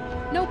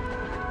 Nope.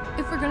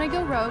 If we're gonna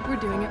go rogue, we're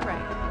doing it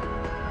right.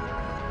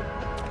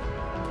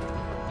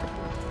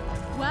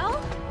 Well?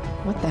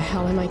 What the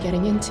hell am I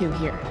getting into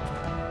here?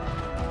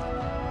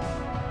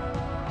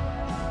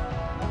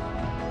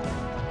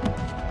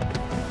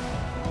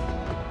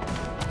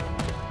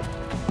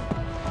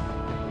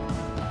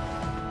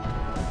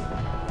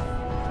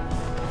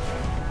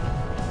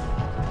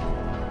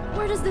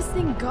 does this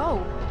thing go?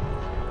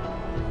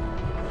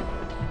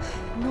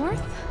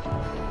 North?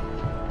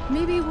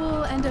 Maybe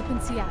we'll end up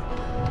in Seattle.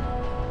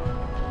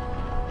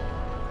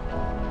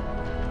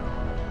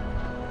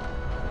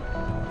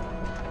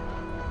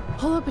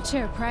 Pull up a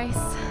chair, Price.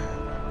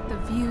 The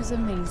view's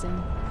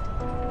amazing.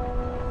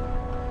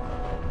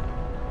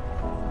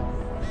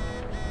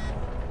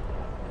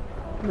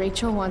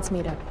 Rachel wants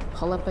me to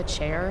pull up a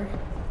chair.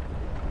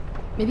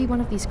 Maybe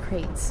one of these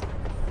crates.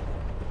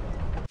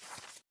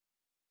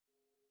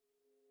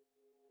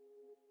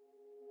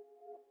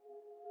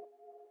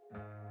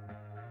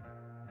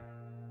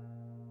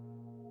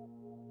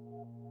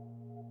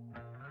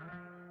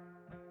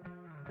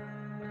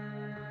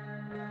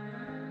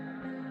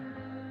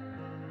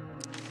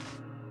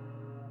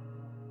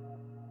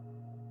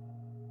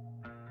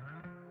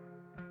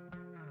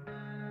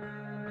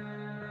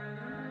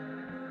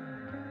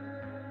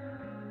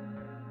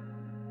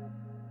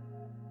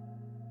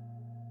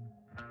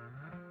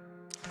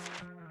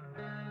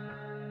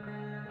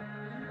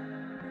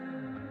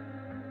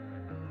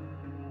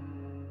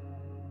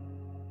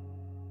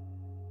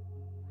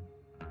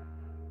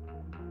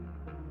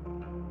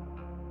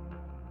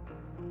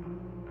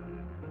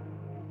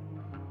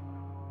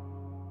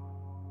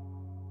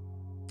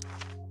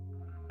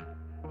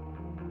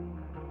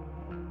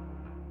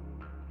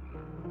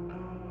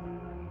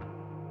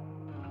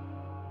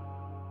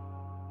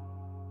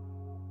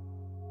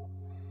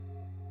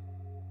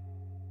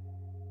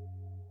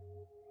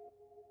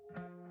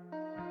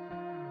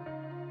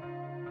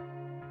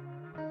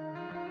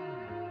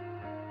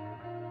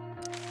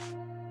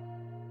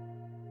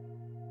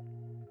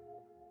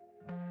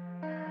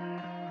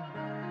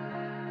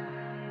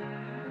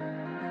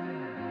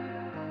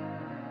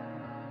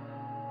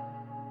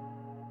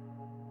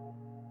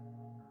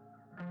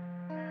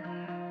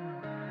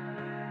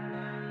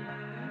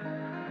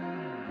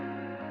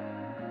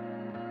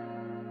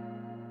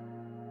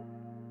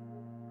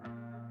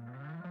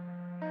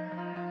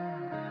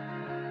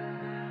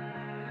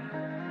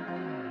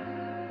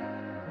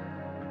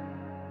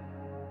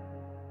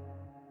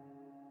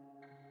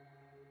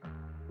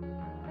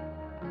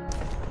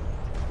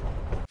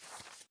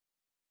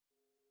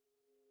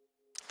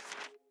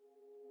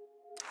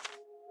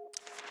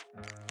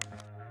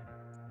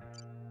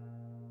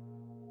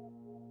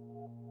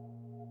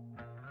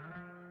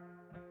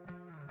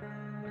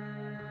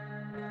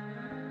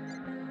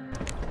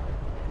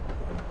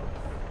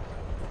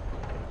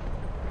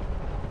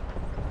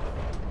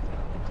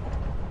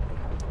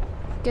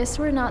 Guess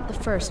we're not the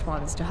first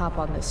ones to hop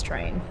on this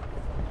train.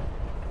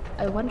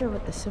 I wonder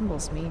what the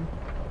symbols mean.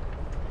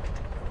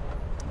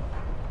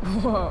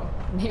 Whoa,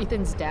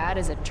 Nathan's dad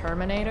is a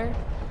Terminator?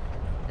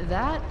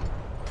 That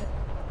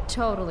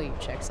totally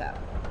checks out.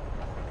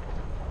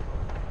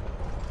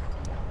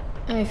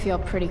 I feel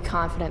pretty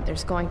confident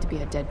there's going to be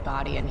a dead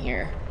body in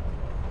here.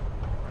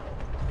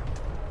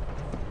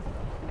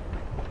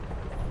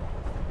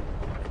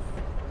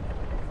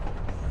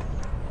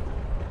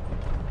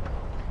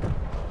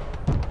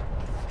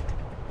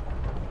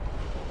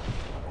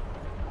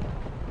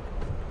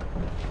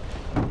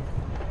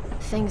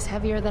 Thing's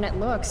heavier than it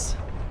looks.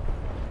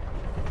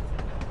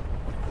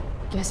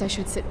 Guess I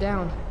should sit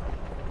down.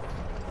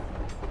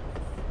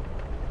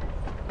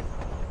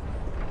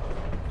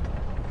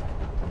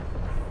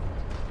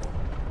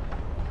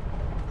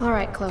 All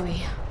right,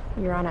 Chloe.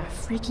 You're on a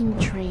freaking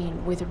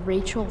train with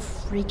Rachel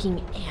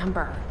freaking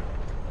Amber.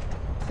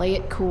 Play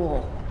it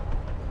cool.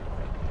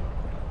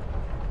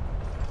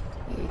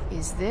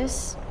 Is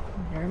this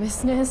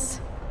nervousness?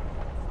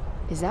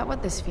 Is that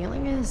what this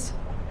feeling is?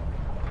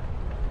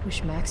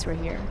 Wish Max were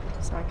here,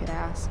 so I could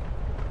ask.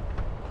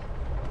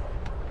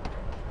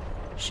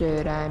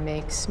 Should I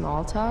make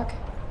small talk?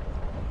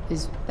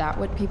 Is that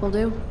what people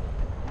do?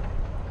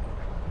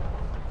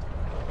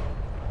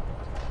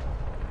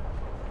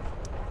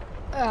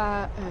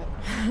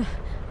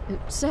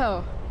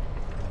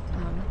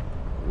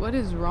 What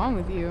is wrong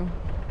with you?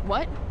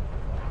 What?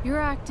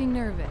 You're acting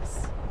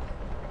nervous.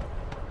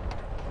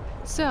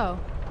 So,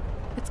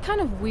 it's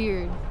kind of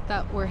weird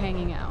that we're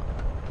hanging out.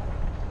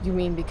 You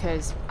mean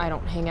because I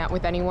don't hang out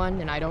with anyone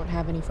and I don't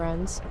have any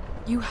friends?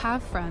 You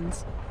have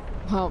friends.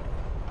 Well,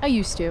 I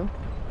used to.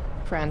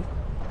 Friend.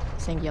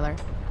 Singular.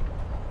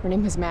 Her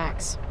name was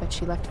Max, but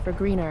she left for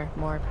greener,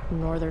 more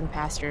northern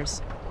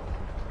pastures.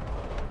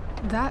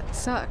 That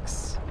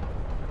sucks.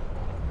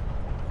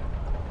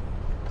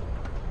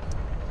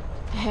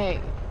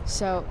 Hey,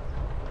 so...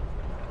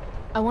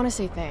 I want to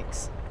say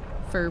thanks.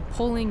 For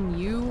pulling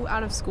you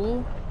out of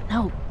school?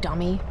 No,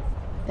 dummy.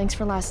 Thanks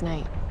for last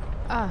night.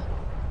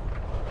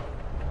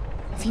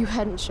 If you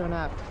hadn't shown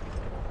up...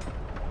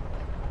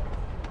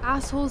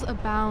 Assholes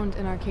abound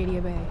in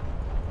Arcadia Bay.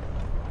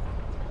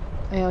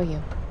 I owe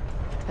you.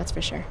 That's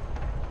for sure.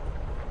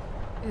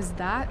 Is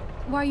that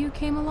why you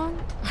came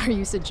along? Are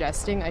you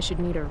suggesting I should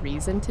need a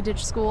reason to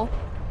ditch school?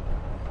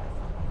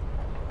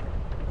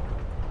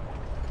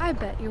 I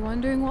bet you're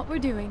wondering what we're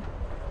doing.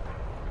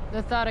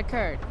 The thought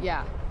occurred,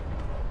 yeah.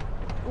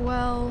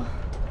 Well...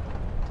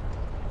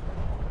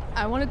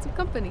 I wanted some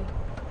company.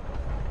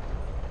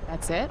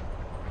 That's it?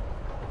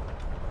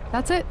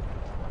 That's it.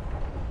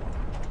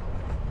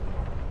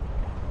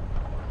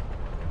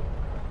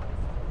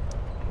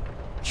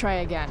 Try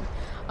again.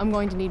 I'm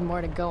going to need more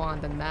to go on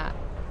than that.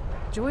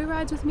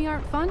 Joyrides with me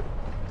aren't fun?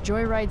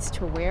 Joyrides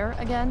to where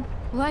again?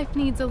 Life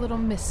needs a little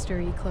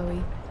mystery,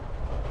 Chloe.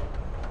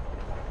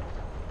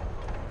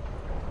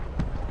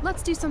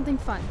 Let's do something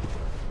fun.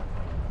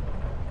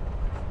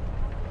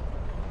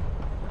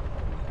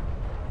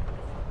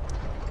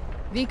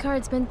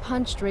 V-card's been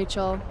punched,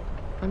 Rachel.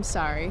 I'm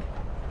sorry.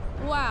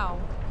 Wow.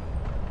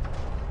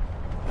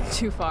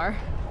 Too far.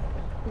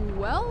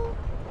 Well,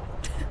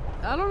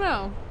 I don't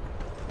know.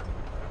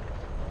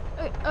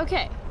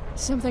 Okay,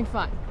 something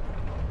fun.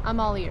 I'm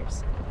all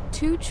ears.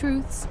 2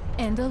 truths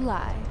and a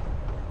lie.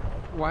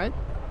 What?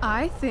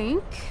 I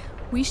think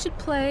we should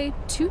play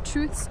 2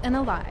 truths and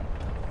a lie.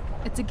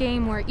 It's a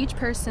game where each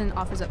person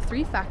offers up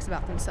 3 facts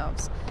about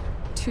themselves,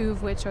 2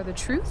 of which are the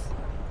truth,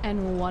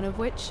 and 1 of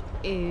which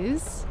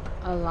is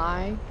a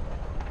lie.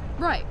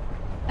 Right.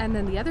 And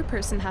then the other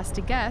person has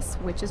to guess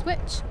which is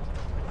which.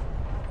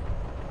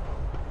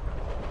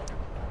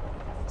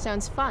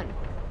 Sounds fun.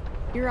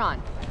 You're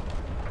on.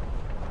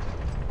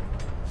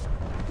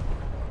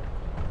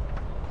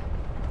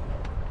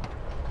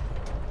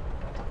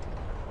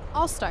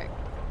 I'll start.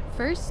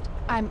 First,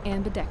 I'm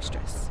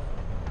ambidextrous.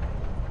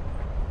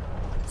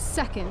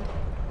 Second,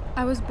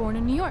 I was born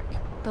in New York,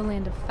 the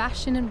land of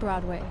fashion and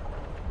Broadway,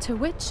 to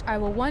which I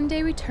will one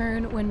day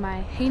return when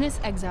my heinous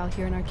exile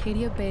here in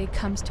Arcadia Bay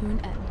comes to an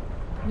end.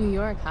 New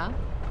York, huh?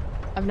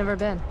 I've never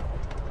been.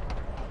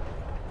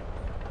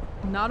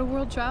 Not a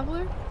world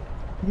traveler?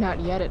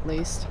 Not yet, at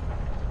least.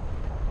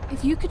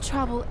 If you could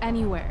travel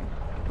anywhere,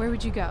 where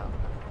would you go?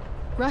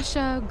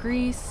 Russia,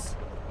 Greece,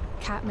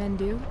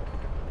 Kathmandu?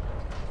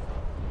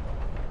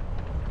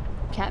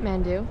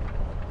 Kathmandu?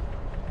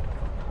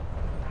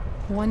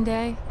 One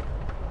day,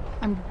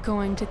 I'm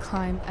going to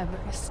climb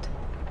Everest.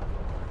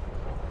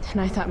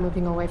 And I thought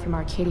moving away from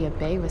Arcadia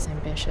Bay was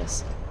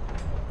ambitious.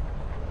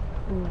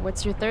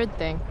 What's your third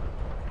thing?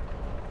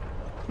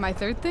 My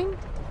third thing?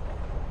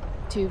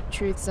 2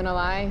 truths and a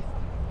lie.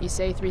 You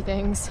say 3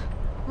 things.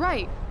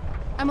 Right.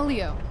 I'm a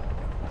Leo.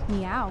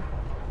 Meow.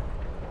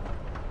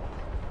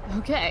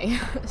 Okay,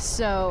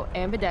 so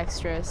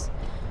ambidextrous,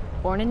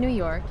 born in New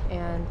York,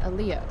 and a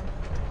Leo.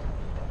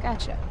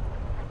 Gotcha.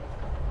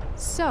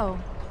 So,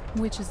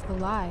 which is the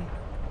lie?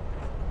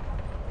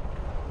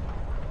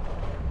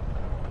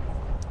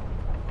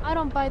 I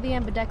don't buy the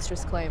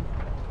ambidextrous claim.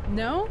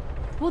 No?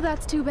 Well,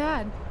 that's too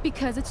bad,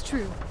 because it's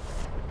true.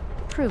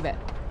 Prove it.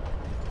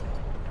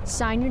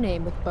 Sign your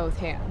name with both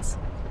hands.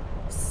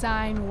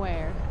 Sign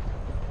where?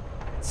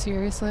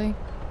 Seriously?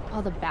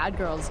 All the bad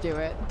girls do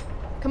it.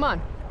 Come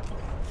on.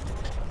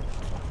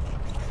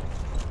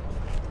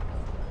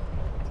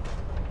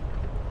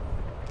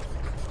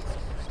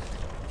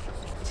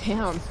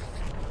 Damn.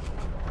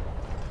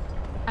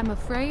 I'm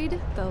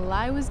afraid the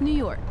lie was New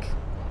York.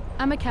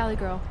 I'm a Cali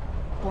girl,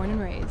 born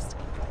and raised.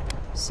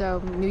 So,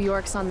 New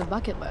York's on the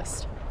bucket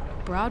list.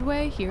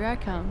 Broadway, here I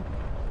come.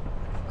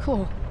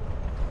 Cool.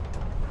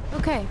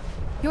 Okay,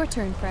 your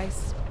turn,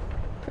 Price.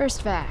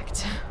 First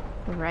fact.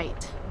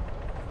 Right.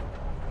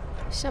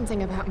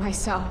 Something about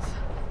myself.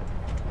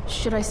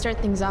 Should I start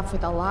things off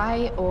with a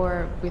lie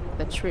or with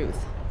the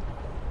truth?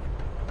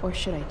 Or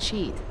should I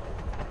cheat?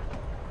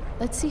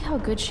 Let's see how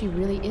good she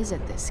really is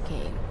at this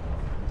game.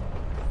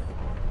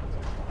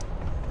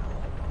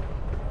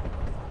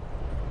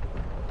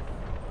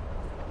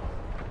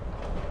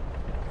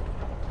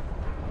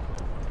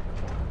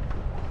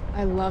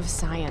 I love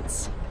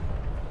science.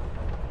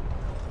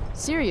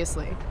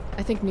 Seriously,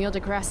 I think Neil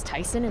deGrasse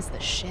Tyson is the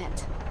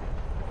shit.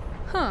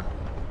 Huh.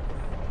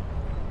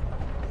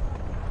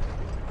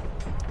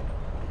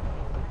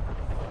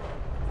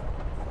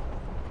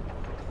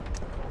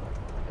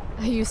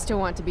 I used to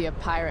want to be a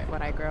pirate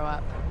when I grow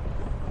up.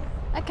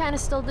 I kinda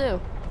still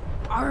do.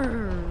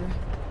 Arr.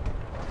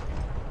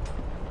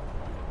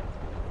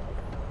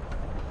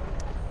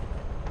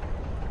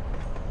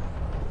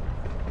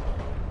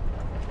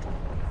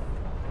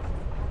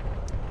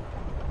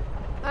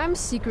 I'm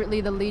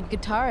secretly the lead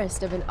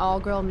guitarist of an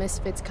all-girl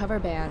Misfits cover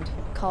band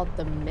called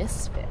the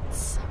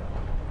Misfits.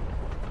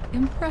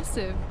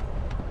 Impressive.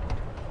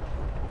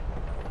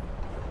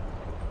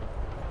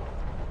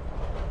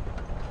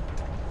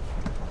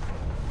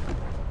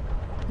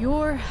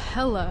 You're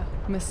hella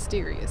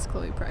mysterious,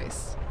 Chloe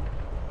Price.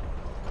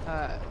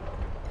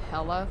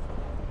 Hella?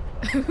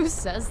 Who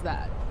says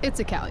that? It's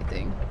a Cali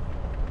thing.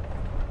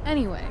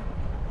 Anyway,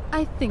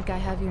 I think I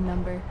have your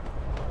number.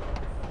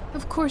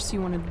 Of course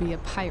you wanted to be a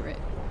pirate.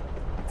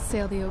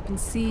 Sail the open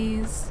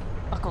seas.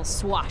 Buckle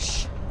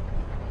swash.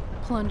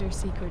 Plunder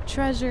secret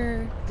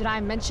treasure. Did I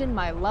mention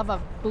my love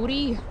of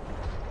booty?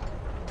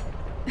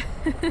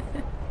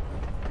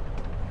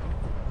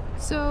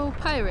 So,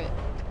 pirate.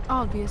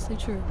 Obviously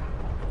true.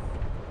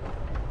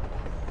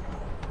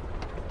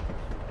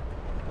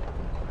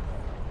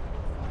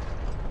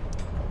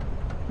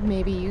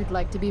 Maybe you'd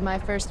like to be my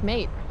first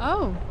mate.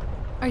 Oh,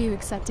 are you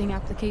accepting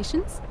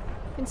applications?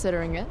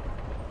 Considering it.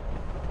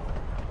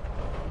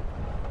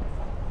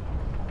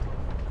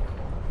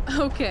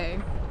 Okay.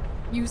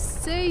 You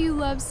say you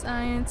love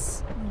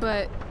science,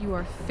 but you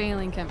are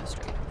failing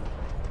chemistry.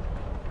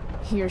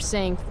 You're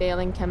saying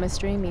failing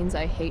chemistry means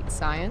I hate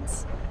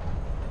science?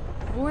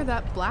 Or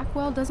that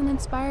Blackwell doesn't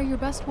inspire your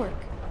best work.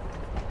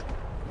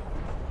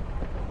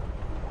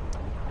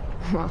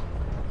 Well,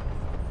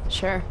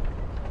 sure.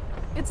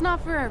 It's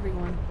not for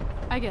everyone.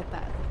 I get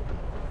that.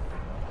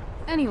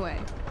 Anyway,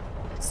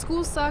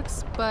 school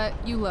sucks, but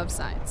you love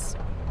science.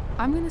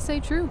 I'm gonna say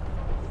true.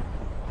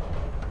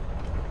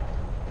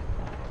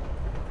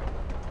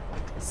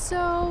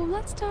 So,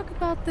 let's talk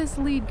about this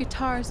lead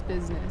guitarist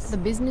business. The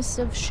business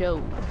of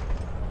show.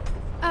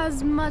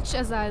 As much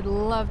as I'd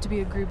love to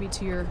be a groupie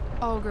to your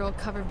all-girl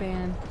cover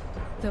band,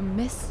 the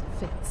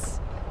Misfits,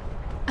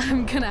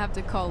 I'm gonna have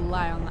to call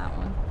lie on that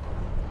one.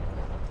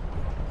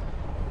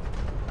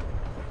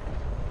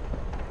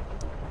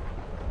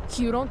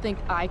 You don't think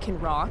I can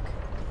rock?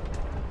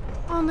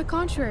 On the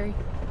contrary,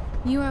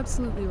 you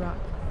absolutely rock.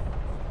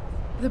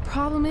 The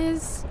problem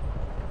is,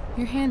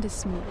 your hand is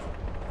smooth,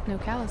 no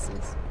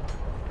calluses.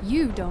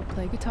 You don't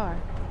play guitar.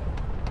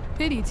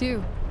 Pity,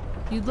 too.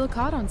 You'd look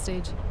hot on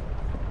stage.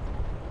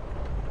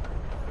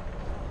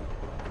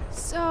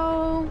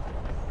 So,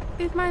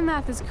 if my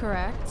math is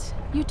correct,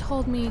 you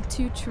told me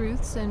 2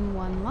 truths and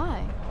 1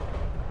 lie.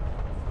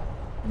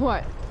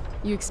 What?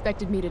 You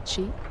expected me to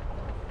cheat?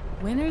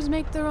 Winners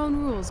make their own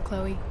rules,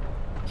 Chloe.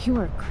 You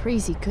are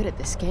crazy good at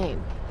this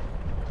game.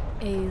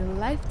 A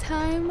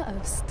lifetime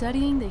of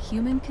studying the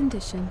human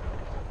condition.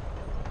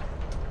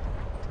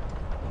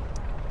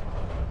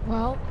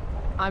 Well,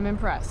 I'm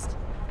impressed.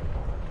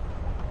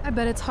 I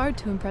bet it's hard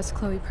to impress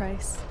Chloe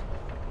Price.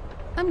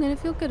 I'm gonna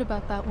feel good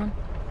about that one.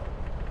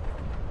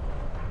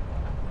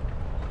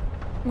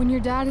 When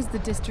your dad is the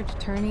district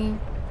attorney,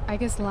 I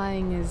guess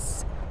lying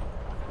is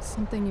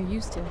something you're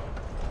used to.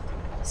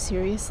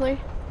 Seriously?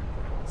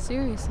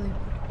 Seriously.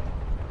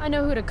 I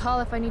know who to call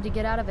if I need to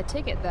get out of a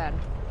ticket then.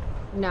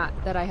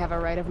 Not that I have a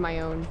right of my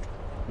own.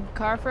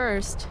 Car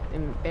first,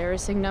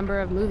 embarrassing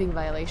number of moving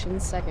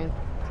violations second.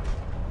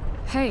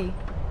 Hey,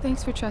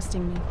 thanks for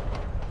trusting me.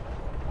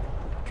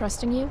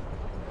 Trusting you?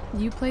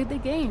 You played the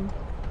game.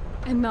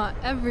 And not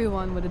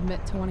everyone would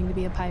admit to wanting to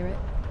be a pirate.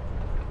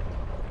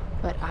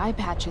 But eye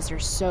patches are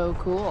so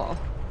cool.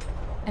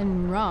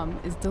 And rum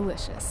is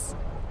delicious.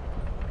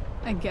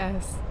 I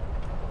guess.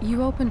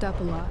 You opened up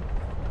a lot,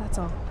 that's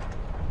all.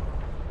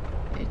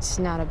 It's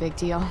not a big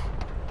deal.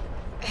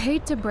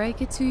 Hate to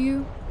break it to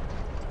you,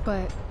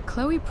 but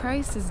Chloe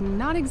Price is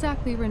not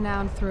exactly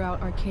renowned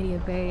throughout Arcadia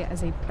Bay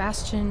as a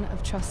bastion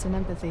of trust and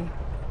empathy.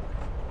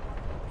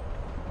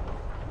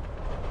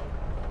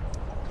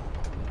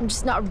 I'm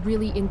just not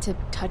really into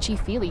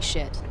touchy-feely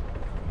shit.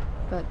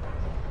 But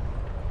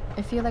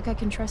I feel like I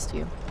can trust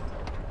you.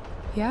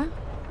 Yeah?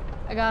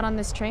 I got on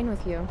this train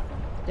with you,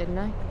 didn't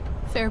I?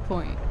 Fair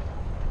point.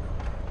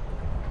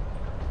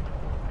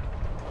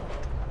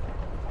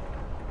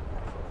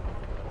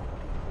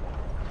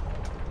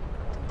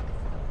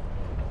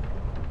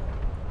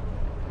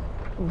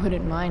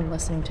 Wouldn't mind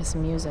listening to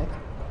some music.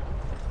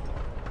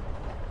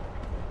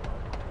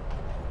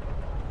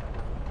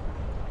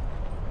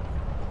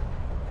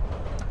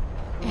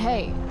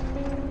 Hey,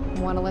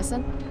 wanna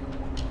listen?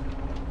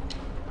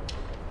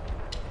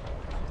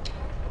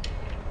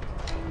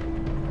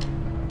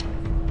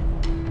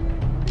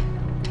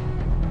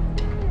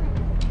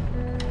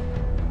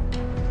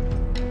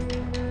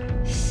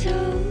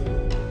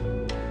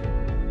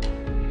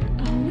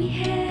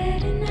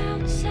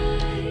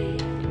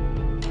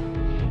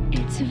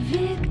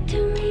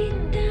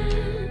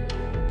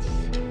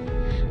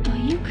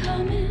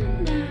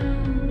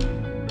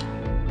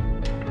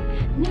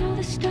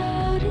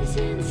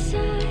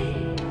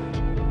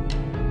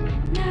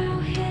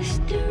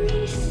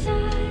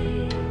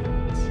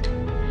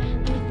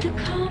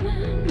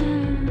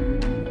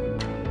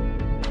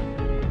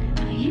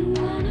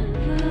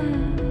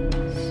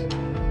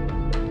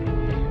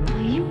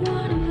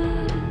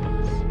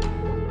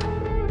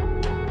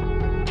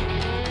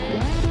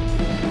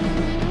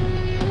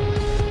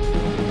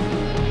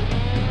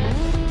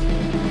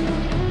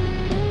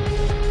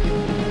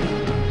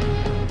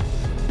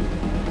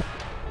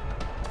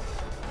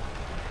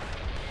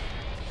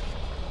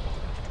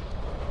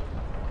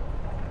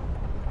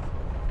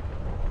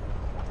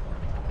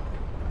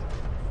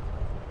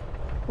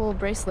 Cool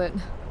bracelet.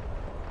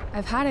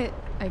 I've had it,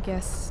 I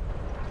guess,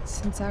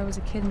 since I was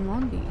a kid in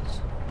Long Beach.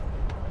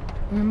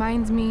 It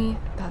reminds me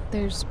that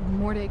there's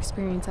more to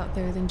experience out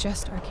there than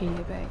just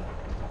Arcadia Bay.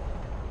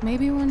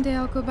 Maybe one day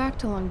I'll go back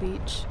to Long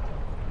Beach.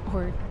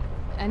 Or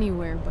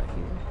anywhere but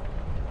here.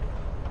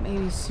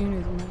 Maybe sooner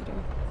than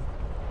later.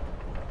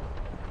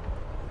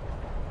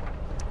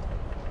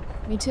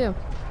 Me too.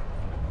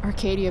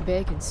 Arcadia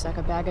Bay can suck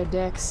a bag of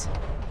dicks.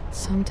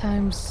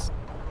 Sometimes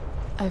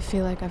I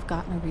feel like I've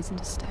got no reason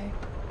to stay.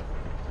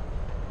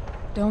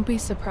 Don't be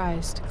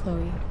surprised,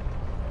 Chloe,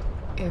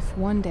 if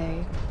one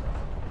day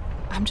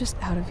I'm just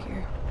out of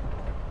here.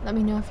 Let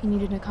me know if you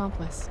need an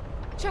accomplice.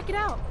 Check it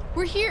out!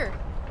 We're here!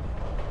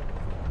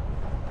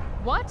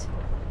 What?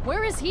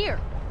 Where is here?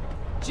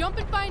 Jump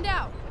and find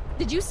out!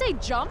 Did you say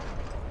jump?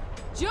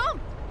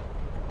 Jump!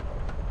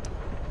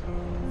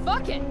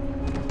 Fuck it!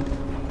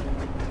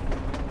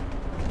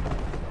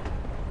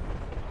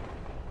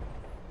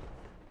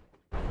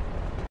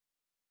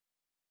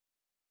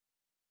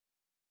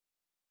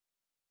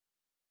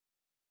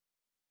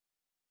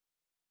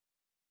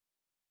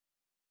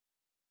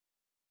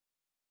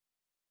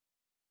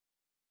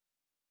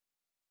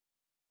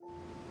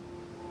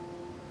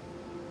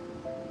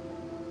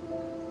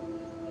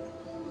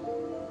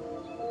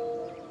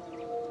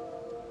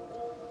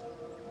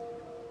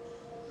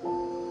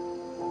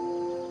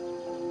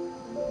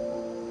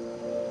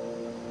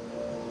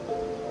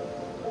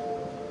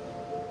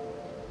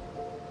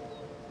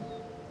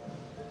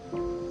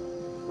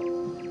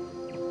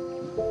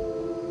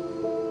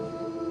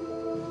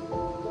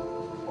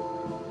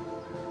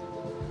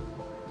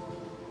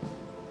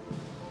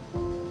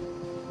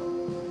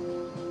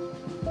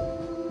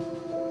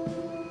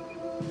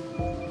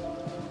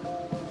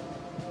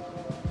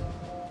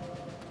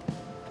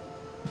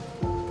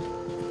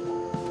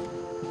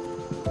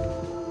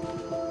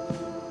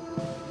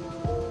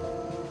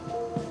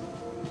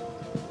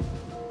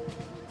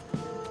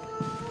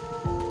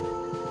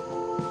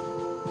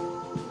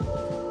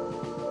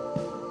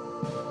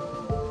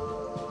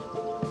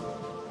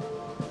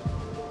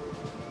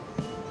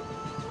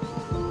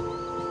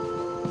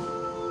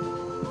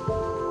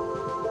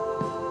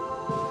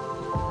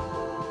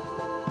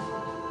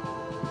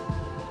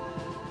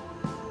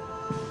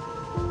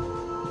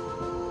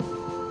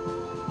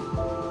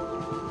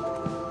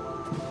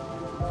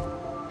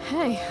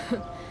 Hey,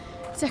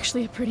 it's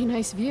actually a pretty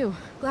nice view.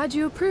 Glad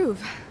you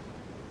approve.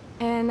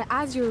 And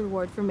as your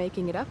reward for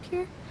making it up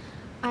here,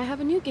 I have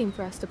a new game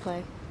for us to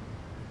play.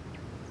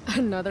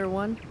 Another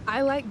one?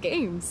 I like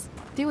games.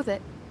 Deal with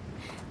it.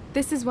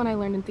 This is one I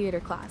learned in theater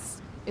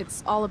class.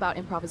 It's all about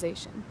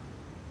improvisation.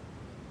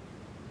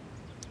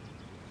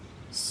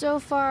 So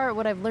far,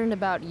 what I've learned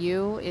about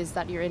you is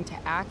that you're into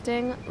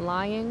acting,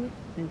 lying,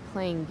 and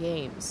playing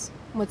games.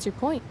 What's your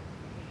point?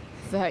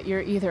 That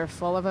you're either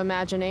full of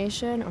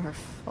imagination or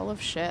full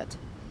of shit.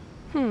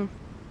 Let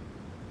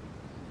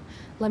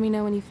me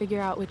know when you figure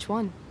out which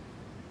one.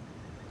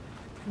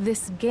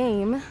 This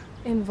game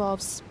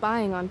involves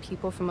spying on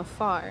people from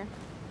afar.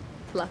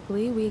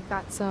 Luckily, we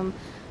got some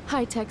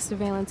high-tech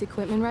surveillance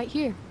equipment right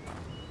here.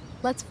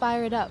 Let's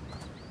fire it up.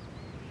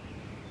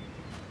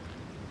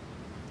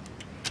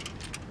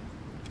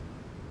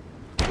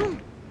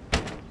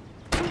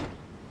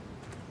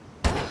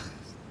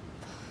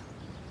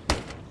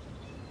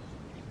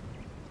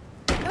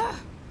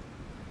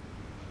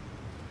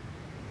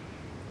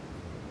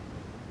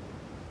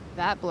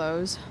 That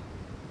blows.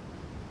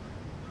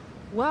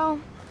 Well,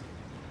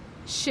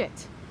 shit.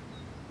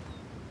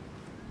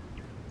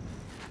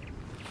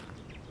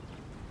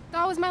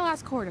 That was my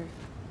last quarter.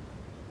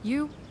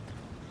 You?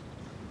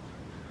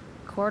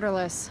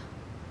 Quarterless.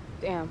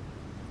 Damn.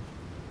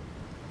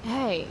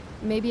 Hey,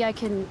 maybe I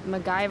can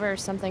MacGyver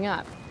something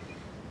up.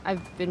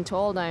 I've been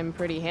told I'm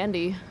pretty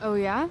handy. Oh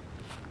yeah?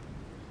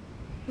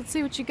 Let's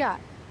see what you got.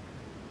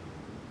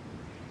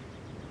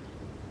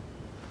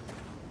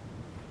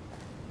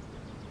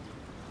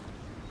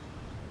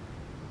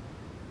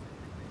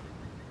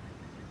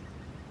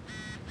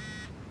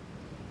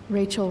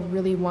 Rachel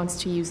really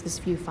wants to use this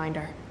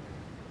viewfinder.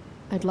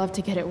 I'd love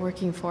to get it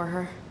working for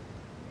her.